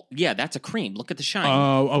 girl, yeah, that's a cream. Look at the shine.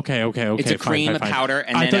 Oh, okay. It's a cream, fine. a powder,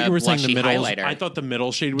 and I then thought a you were saying blushy the middle. highlighter. I thought the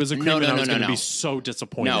middle shade was a cream, No, and I was no, going to no. be so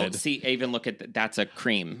disappointed. No, see, even look at that's a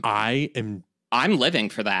cream. I'm living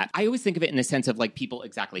for that. I always think of it in the sense of like people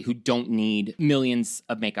who don't need millions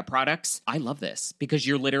of makeup products. I love this because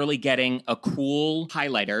you're literally getting a cool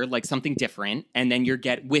highlighter, like something different, and then you're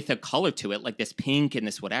with a color to it, like this pink and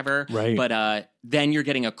this whatever. Right. But then you're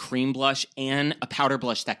getting a cream blush and a powder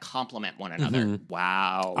blush that complement one another. Mm-hmm.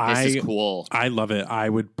 Wow, this is cool. I love it. I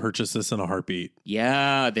would purchase this in a heartbeat.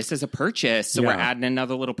 Yeah, this is a purchase. So we're adding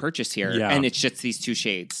another little purchase here. Yeah. And it's just these 2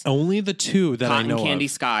 shades. Only the 2 that I know Cotton Candy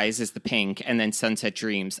of. Skies is the pink, and then Sunset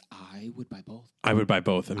Dreams. I would buy both. I would buy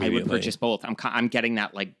both immediately. I would purchase both. I'm getting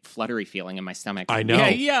that like fluttery feeling in my stomach. I know.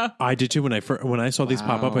 Yeah. I did too. When I saw these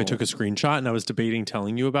pop up, I took a screenshot and I was debating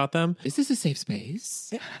telling you about them. Is this a safe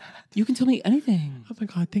space? You can tell me anything. Oh my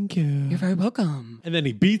God, thank you. You're very welcome. And then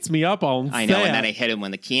he beats me up all I know, and then I hit him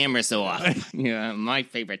when the camera's off. Yeah, my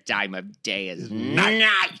favorite time of day is night.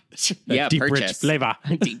 Yeah, deep purchase. rich flavor.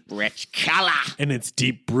 Deep rich color. And it's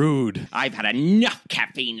deep brewed. I've had enough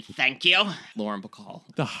caffeine, thank you. Lauren Bacall.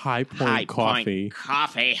 The High Point Coffee.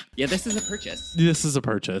 Yeah, this is a purchase. This is a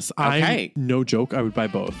purchase. Okay. No joke, I would buy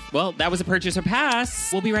both. Well, that was a purchase or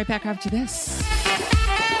pass. We'll be right back after this.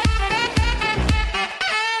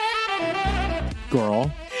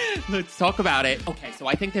 girl. Let's talk about it. Okay, so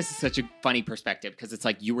I think this is such a funny perspective because it's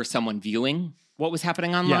like you were someone viewing what was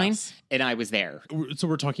happening online, and I was there. So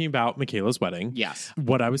we're talking about Mikayla's wedding. Yes.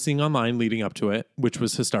 What I was seeing online leading up to it, which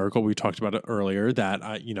was hysterical. We talked about it earlier, that,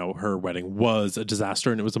 her wedding was a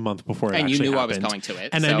disaster, and it was a month before it actually happened. And you knew I was going to it.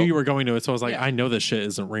 And I knew you were going to it, so I was like, I know this shit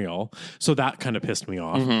isn't real. So that kind of pissed me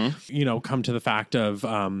off. Mm-hmm. Come to the fact of...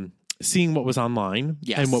 seeing what was online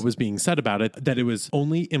and what was being said about it, that it was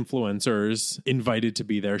only influencers invited to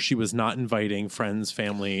be there. She was not inviting friends,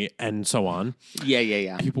 family, and so on.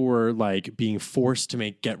 Yeah. People were like being forced to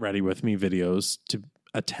make get ready with me videos to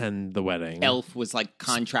attend the wedding. Elf was like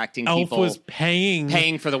contracting people. Elf was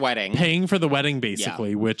paying for the wedding. Paying for the wedding,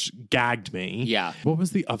 basically, which gagged me. Yeah. What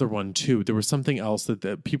was the other one, too? There was something else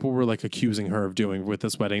that people were like accusing her of doing with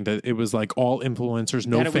this wedding, that it was like all influencers,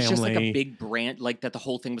 no family. That it was just like a big brand, like that the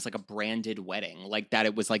whole thing was like a branded wedding. Like that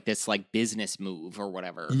it was like this like business move or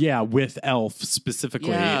whatever. Yeah, with Elf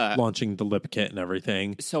specifically launching the lip kit and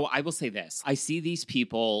everything. So I will say this. I see these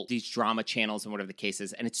people, these drama channels and whatever the case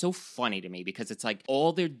is, and it's so funny to me because it's like all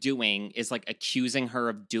they're doing is like accusing her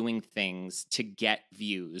of doing things to get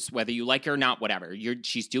views, whether you like it or not, whatever.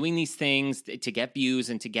 She's doing these things to get views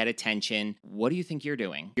and to get attention. What do you think you're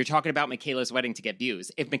doing? You're talking about Mikayla's wedding to get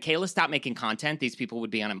views. If Mikayla stopped making content, these people would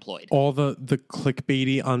be unemployed. All the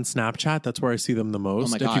clickbaity on Snapchat, that's where I see them the most.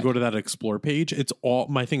 Oh my God. If you go to that explore page, it's all,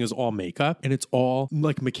 my thing is all makeup, and it's all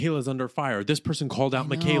like Mikayla's under fire. This person called out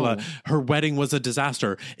Mikayla. Her wedding was a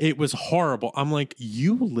disaster. It was horrible. I'm like,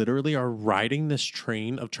 you literally are riding this train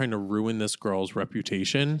of trying to ruin this girl's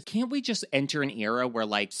reputation. Can't we just enter an era where,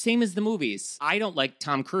 like, same as the movies? I don't like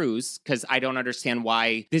Tom Cruise because I don't understand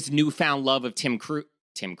why this newfound love of Tim Cruise.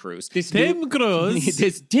 This newfound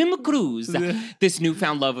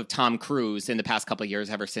love of Tom Cruise in the past couple of years,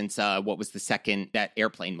 ever since what was the second, that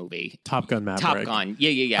airplane movie? Top Gun Maverick. Top Gun.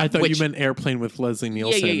 Yeah. I thought you meant Airplane with Leslie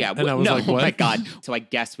Nielsen. Yeah. And I was like, what? Oh my God. So I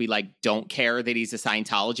guess we like don't care that he's a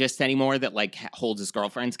Scientologist anymore that like holds his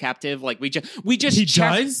girlfriends captive. Like we just He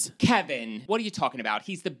does? Kevin, what are you talking about?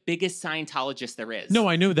 He's the biggest Scientologist there is. No,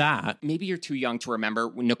 I know that. Maybe you're too young to remember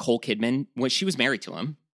when Nicole Kidman, when she was married to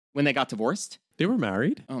him, when they got divorced. They were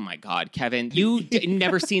married? Oh my God, Kevin. You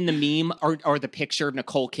never seen the meme or the picture of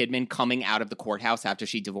Nicole Kidman coming out of the courthouse after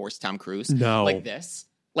she divorced Tom Cruise? No. Like this?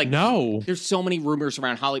 Like, no. There's so many rumors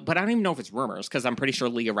around Hollywood, but I don't even know if it's rumors because I'm pretty sure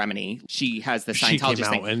Leah Remini, she has the Scientologist came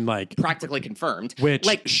out thing and like practically confirmed. Which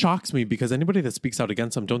like shocks me because anybody that speaks out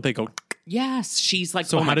against them, don't they go... Yes, she's like,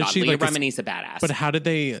 so oh how my did God, she, Leah like, Remini's a badass. But how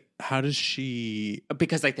does she...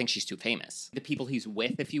 Because I think she's too famous. The people he's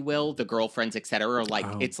with, if you will, the girlfriends, etc., are like,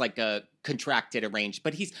 it's like a contracted arranged,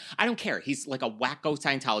 but I don't care. He's like a wacko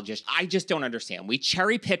Scientologist. I just don't understand. We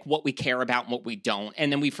cherry pick what we care about and what we don't,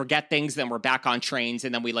 and then we forget things, then we're back on trains,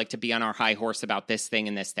 and then we like to be on our high horse about this thing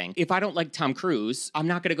and this thing. If I don't like Tom Cruise, I'm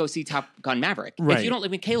not going to go see Top Gun Maverick. Right. If you don't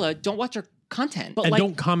like Mikayla, don't watch her content. But and like,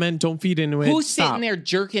 don't comment, don't feed into it. Who's sitting there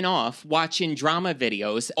jerking off, watching drama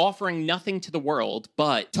videos, offering nothing to the world,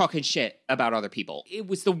 but talking shit about other people? It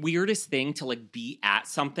was the weirdest thing to like be at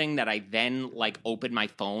something that I then like opened my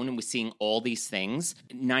phone and was seeing all these things.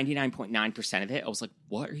 99.9% of it, I was like,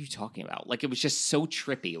 what are you talking about? Like, it was just so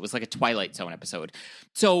trippy. It was like a Twilight Zone episode.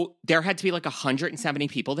 So there had to be like 170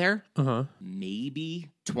 people there. Maybe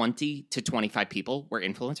 20 to 25 people were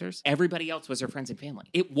influencers. Everybody else was her friends and family.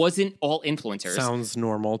 It wasn't all influencers. Sounds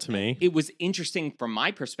normal to me. It was interesting from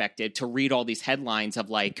my perspective to read all these headlines of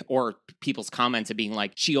like, or people's comments of being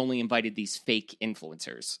like, she only invited these fake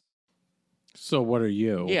influencers. So what are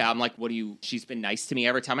you? Yeah, I'm like, she's been nice to me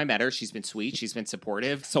every time I met her. She's been sweet. She's been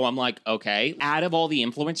supportive. So I'm like, okay. Out of all the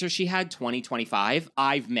influencers she had, 25,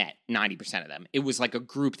 I've met 90% of them. It was like a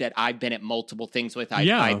group that I've been at multiple things with.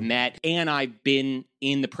 I've met, and I've been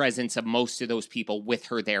in the presence of most of those people with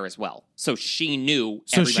her there as well. So she knew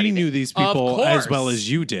these people as well as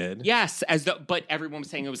you did. Yes, but everyone was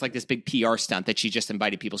saying it was like this big PR stunt that she just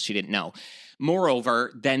invited people she didn't know.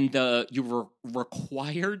 Moreover, then you were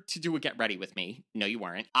required to do a get ready with me. No, you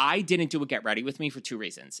weren't. I didn't do a get ready with me for two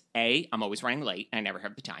reasons. A, I'm always running late. I never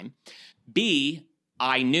have the time. B,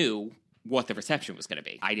 I knew what the reception was going to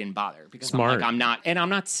be. I didn't bother because Smart. I'm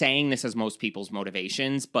not saying this as most people's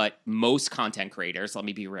motivations, but most content creators, let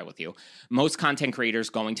me be real with you, most content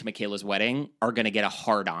creators going to Mikayla's wedding are going to get a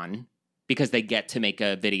hard on because they get to make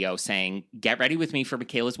a video saying, get ready with me for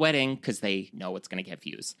Mikayla's wedding, because they know it's going to get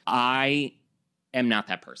views. I am not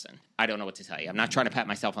that person. I don't know what to tell you. I'm not trying to pat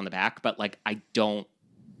myself on the back, but like, I don't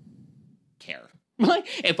care. Like,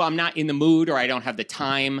 if I'm not in the mood or I don't have the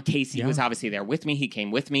time, Casey was obviously there with me. He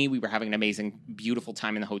came with me. We were having an amazing, beautiful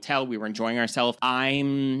time in the hotel. We were enjoying ourselves.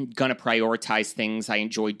 I'm going to prioritize things I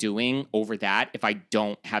enjoy doing over that. If I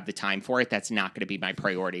don't have the time for it, that's not going to be my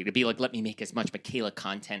priority. To be like, let me make as much Mikayla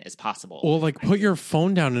content as possible. Well, like, put your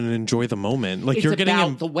phone down and enjoy the moment. Like, you're getting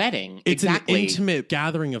about the wedding. It's an intimate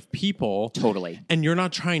gathering of people. Totally. And you're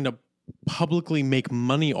not trying to publicly make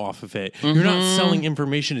money off of it. You're not selling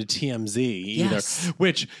information to TMZ either,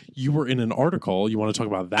 which you were in an article. You want to talk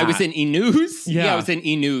about that? I was in E-News. Yeah, I was in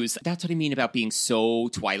E-News. That's what I mean about being so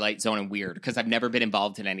Twilight Zone and weird, because I've never been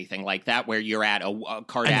involved in anything like that where you're at a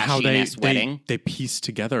Kardashian-esque wedding. They piece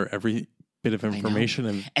together every bit of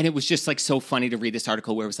information. And it was just like so funny to read this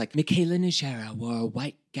article where it was like, Mikayla Najera wore a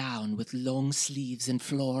white gown with long sleeves and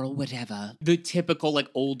floral whatever. The typical like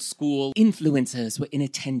old school influencers were in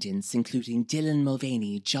attendance, including Dylan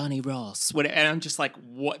Mulvaney, Johnny Ross, whatever. And I'm just like,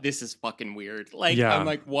 what? This is fucking weird. Like, I'm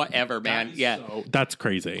like, whatever, man. That's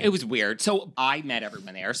crazy. It was weird. So I met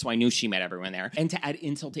everyone there. So I knew she met everyone there. And to add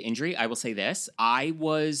insult to injury, I will say this. I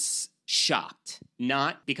was shocked,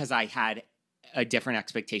 not because I had a different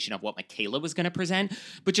expectation of what Mikayla was going to present,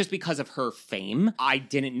 but just because of her fame, I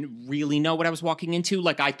didn't really know what I was walking into.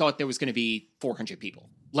 Like, I thought there was going to be 400 people.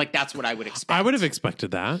 Like, that's what I would expect. I would have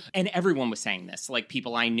expected that. And everyone was saying this, like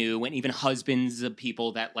people I knew and even husbands of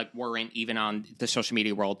people that like weren't even on the social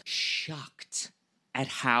media world, shocked at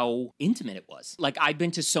how intimate it was. Like, I've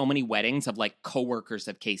been to so many weddings of like coworkers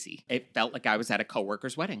of Casey. It felt like I was at a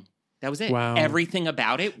coworker's wedding. That was it. Wow. Everything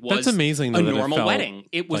about it was That's amazing, a normal wedding.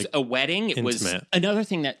 It was like a wedding. It intimate. Was another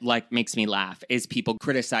thing that like makes me laugh is people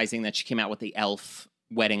criticizing that she came out with the e.l.f.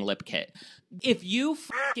 wedding lip kit. If you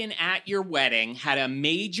fucking at your wedding had a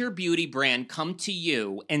major beauty brand come to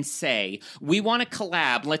you and say, we want to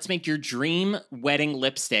collab, let's make your dream wedding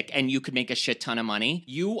lipstick and you could make a shit ton of money,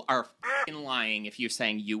 you are fucking lying if you're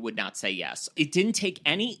saying you would not say yes. It didn't take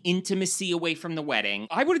any intimacy away from the wedding.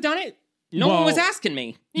 I would have done it. No one was asking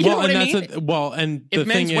me. You know what I mean? And the if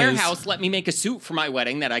thing Men's Warehouse let me make a suit for my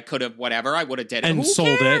wedding that I could have whatever, I would have did it. And Who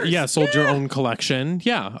sold cares? it. Yeah, sold your own collection.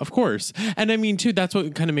 Yeah, of course. And I mean, too, that's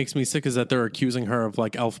what kind of makes me sick is that they're accusing her of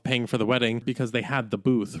like e.l.f. paying for the wedding because they had the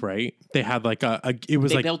booth, right? They had like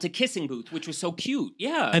they built a kissing booth, which was so cute.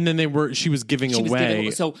 Yeah. And then she was giving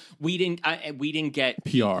away. So we didn't get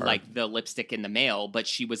PR, like the lipstick in the mail, but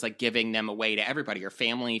she was like giving them away to everybody, her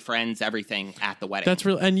family, friends, everything at the wedding. That's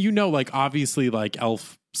real. And like obviously like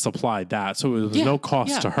e.l.f. supplied that, so it was no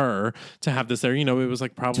cost to her to have this there. You know, it was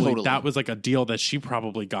like probably that was like a deal that she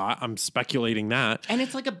probably got. I'm speculating that, and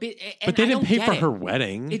it's like a bit, but they didn't pay for her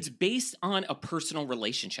wedding. It's based on a personal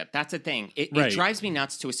relationship. That's the thing. It drives me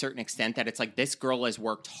nuts to a certain extent that it's like this girl has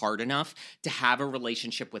worked hard enough to have a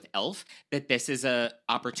relationship with e.l.f. that this is a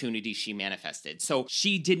opportunity she manifested. So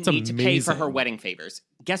she didn't need to pay for her wedding favors.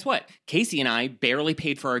 Guess what? Casey and I barely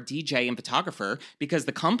paid for our DJ and photographer because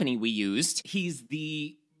the company we used, he's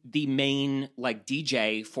the main like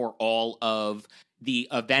DJ for all of the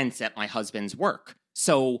events at my husband's work.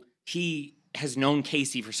 So he has known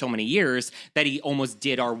Casey for so many years that he almost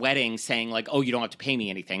did our wedding saying like, oh, you don't have to pay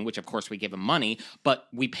me anything, which of course we give him money, but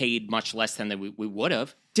we paid much less than we would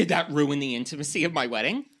have. Did that ruin the intimacy of my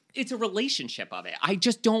wedding? It's a relationship of it. I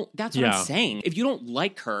just don't, that's what I'm saying. If you don't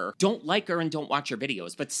like her and don't watch her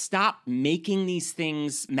videos, but stop making these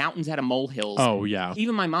things mountains out of molehills. Oh, yeah.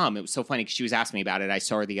 Even my mom, it was so funny because she was asking me about it. I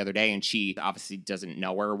saw her the other day and she obviously doesn't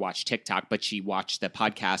know her or watch TikTok, but she watched the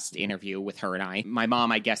podcast interview with her and I. My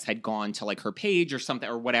mom, I guess, had gone to like her page or something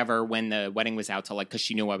or whatever when the wedding was out to like, because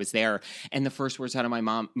she knew I was there. And the first words out of my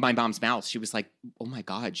mom's mouth, she was like, oh my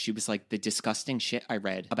God. She was like, the disgusting shit I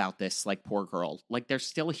read about this, like, poor girl. Like, they're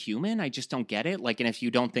still human. I just don't get it. Like, and if you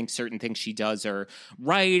don't think certain things she does are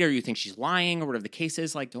right, or you think she's lying, or whatever the case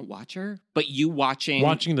is, like, don't watch her. But you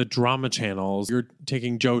watching the drama channels, you're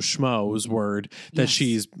taking Joe Schmo's word that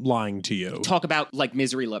she's lying to you. Talk about like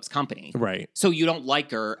misery loves company, right? So you don't like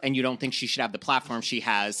her, and you don't think she should have the platform she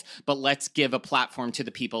has. But let's give a platform to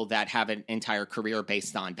the people that have an entire career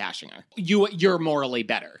based on bashing her. You're morally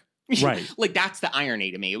better. Right. Like, that's the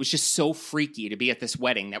irony to me. It was just so freaky to be at this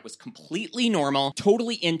wedding that was completely normal,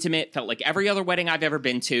 totally intimate, felt like every other wedding I've ever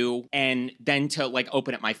been to, and then to, like,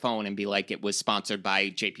 open up my phone and be like, it was sponsored by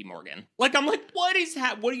JP Morgan. Like, I'm like, what is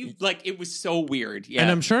that? What are you, like, it was so weird. Yeah. And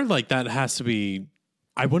I'm sure, like, that has to be,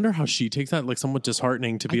 I wonder how she takes that, like, somewhat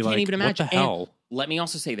disheartening to be like, even imagine. What the hell? And let me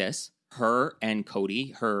also say this. Her and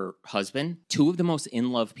Cody, her husband, two of the most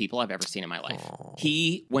in-love people I've ever seen in my life.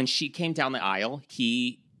 Aww. When she came down the aisle,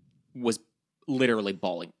 he was literally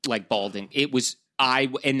balding. It was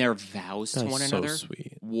and their vows to one another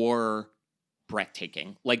were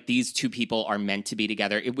breathtaking. Like, these two people are meant to be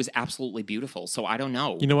together. It was absolutely beautiful. So I don't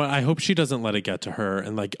know. You know what? I hope she doesn't let it get to her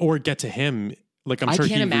and like, or get to him. Like, I'm sure I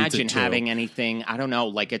can't he imagine reads it having too. anything. I don't know.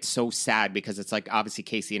 Like, it's so sad because it's like, obviously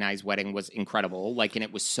Casey and I's wedding was incredible. Like, and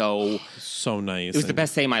it was so nice. It was the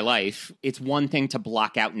best day of my life. It's one thing to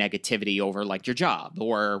block out negativity over like your job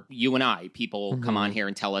or you and I. People come on here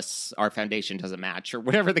and tell us our foundation doesn't match or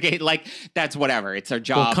whatever the case. Like, that's whatever. It's our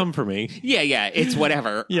job. Well, come for me. Yeah. It's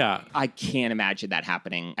whatever. Yeah. I can't imagine that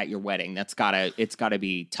happening at your wedding. It's gotta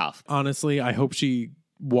be tough. Honestly, I hope she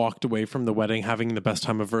walked away from the wedding having the best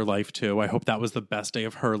time of her life too. I hope that was the best day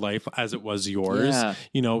of her life as it was yours. Yeah.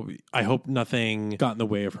 You know, I hope nothing got in the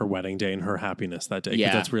way of her wedding day and her happiness that day.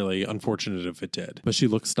 Yeah. That's really unfortunate if it did. But she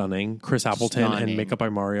looked stunning. Chris Appleton and Makeup by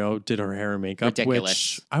Mario did her hair and makeup.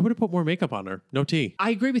 Ridiculous. Which I would have put more makeup on her. No tea.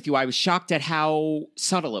 I agree with you. I was shocked at how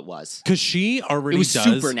subtle it was. Because she already It was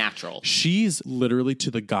super natural. She's literally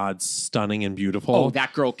to the gods stunning and beautiful. Oh,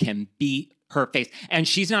 that girl can beat her face. And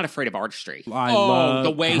she's not afraid of artistry. I love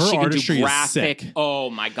the way her she can artistry do is graphic. sick. Oh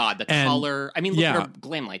my God. The color. I mean, look at her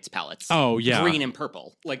Glam Lights palettes. Oh, yeah. Green and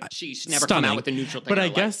purple. Like, she's never Stunning. come out with a neutral thing. But I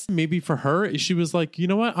guess maybe for her, she was like, you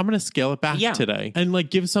know what? I'm going to scale it back today. And like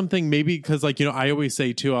give something maybe because like, you know, I always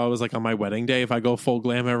say too, I was like on my wedding day, if I go full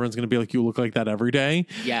glam, everyone's going to be like, you look like that every day.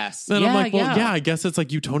 Yes. And I'm like, well, I guess it's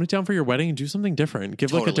like you tone it down for your wedding and do something different.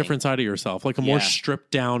 Give like a different side of yourself, like a more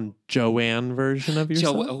stripped down Joanne version of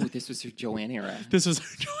yourself. This was her Joanne era. This was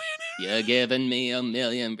Joanne. You're giving me a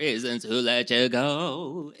million reasons to let you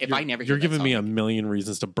go. You're giving me a million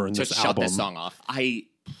reasons to burn this album. Shut this song off. I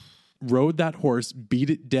rode that horse, beat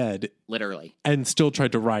it dead. Literally. And still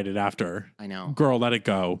tried to ride it after. I know. Girl, let it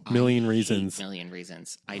go. Million reasons. Million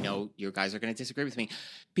reasons. I know you guys are going to disagree with me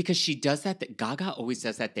because she does that. Gaga always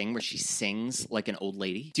does that thing where she sings like an old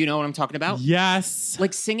lady. Do you know what I'm talking about? Yes.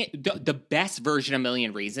 Like sing it. The best version of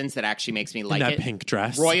Million Reasons that actually makes me like in it. That pink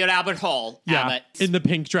dress. Royal Albert Hall. Yeah. Abbott. In the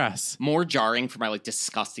pink dress. More jarring for my like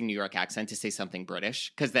disgusting New York accent to say something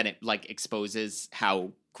British because then it like exposes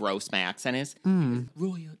how gross my accent is.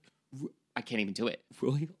 I can't even do it.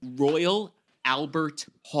 Royal Albert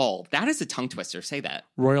Hall. That is a tongue twister. Say that.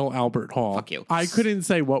 Royal Albert Hall. Fuck you. I couldn't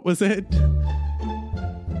say what was it.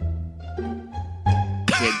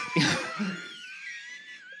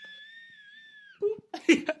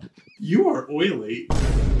 You are oily.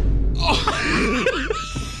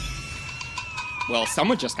 Well,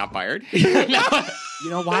 someone just got fired. You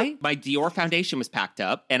know why? My Dior foundation was packed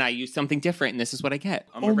up, and I used something different, and this is what I get.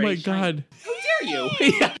 Oh my God. How dare you?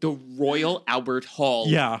 The Royal Albert Hall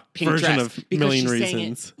pink version dress, of Million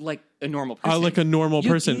Reasons. Like a normal person. Like a normal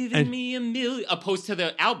person. You're giving me a million. Opposed to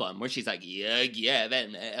the album, where she's like, I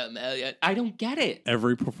don't get it.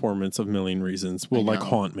 Every performance of Million Reasons will like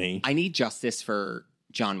haunt me. I need justice for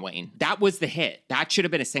John Wayne. That was the hit. That should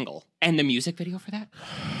have been a single. And the music video for that?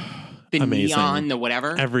 The amazing. Neon, the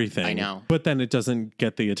whatever. Everything. I know. But then it doesn't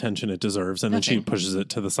get the attention it deserves. And then she pushes it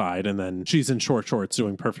to the side. And then she's in short shorts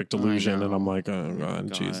doing Perfect Illusion. And I'm like, oh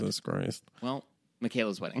God, Jesus Christ. Well,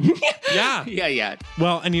 Mikayla's wedding. Yeah. Yeah.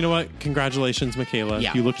 Well, and you know what? Congratulations, Mikayla.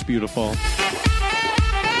 Yeah. You looked beautiful.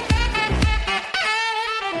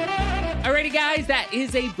 Alrighty, guys. That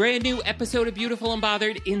is a brand new episode of Beautiful and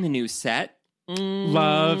Bothered in the new set.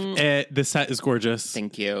 Love it. The set is gorgeous.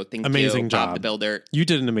 Thank you. Amazing job. Bob the Builder. You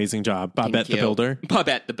did an amazing job. Bobette the Builder.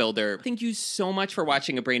 Bobette the Builder. Thank you so much for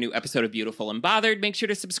watching a brand new episode of Beautiful and Bothered. Make sure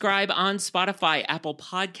to subscribe on Spotify, Apple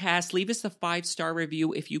Podcasts. Leave us a 5-star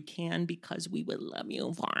review if you can, because we would love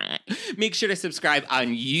you for it. Make sure to subscribe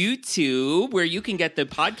on YouTube, where you can get the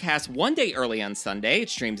podcast one day early on Sunday. It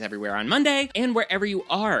streams everywhere on Monday. And wherever you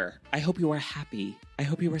are, I hope you are happy. I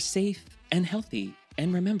hope you are safe and healthy.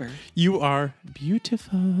 And remember, you are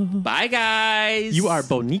beautiful. Bye, guys. You are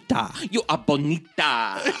bonita. You are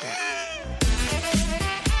bonita.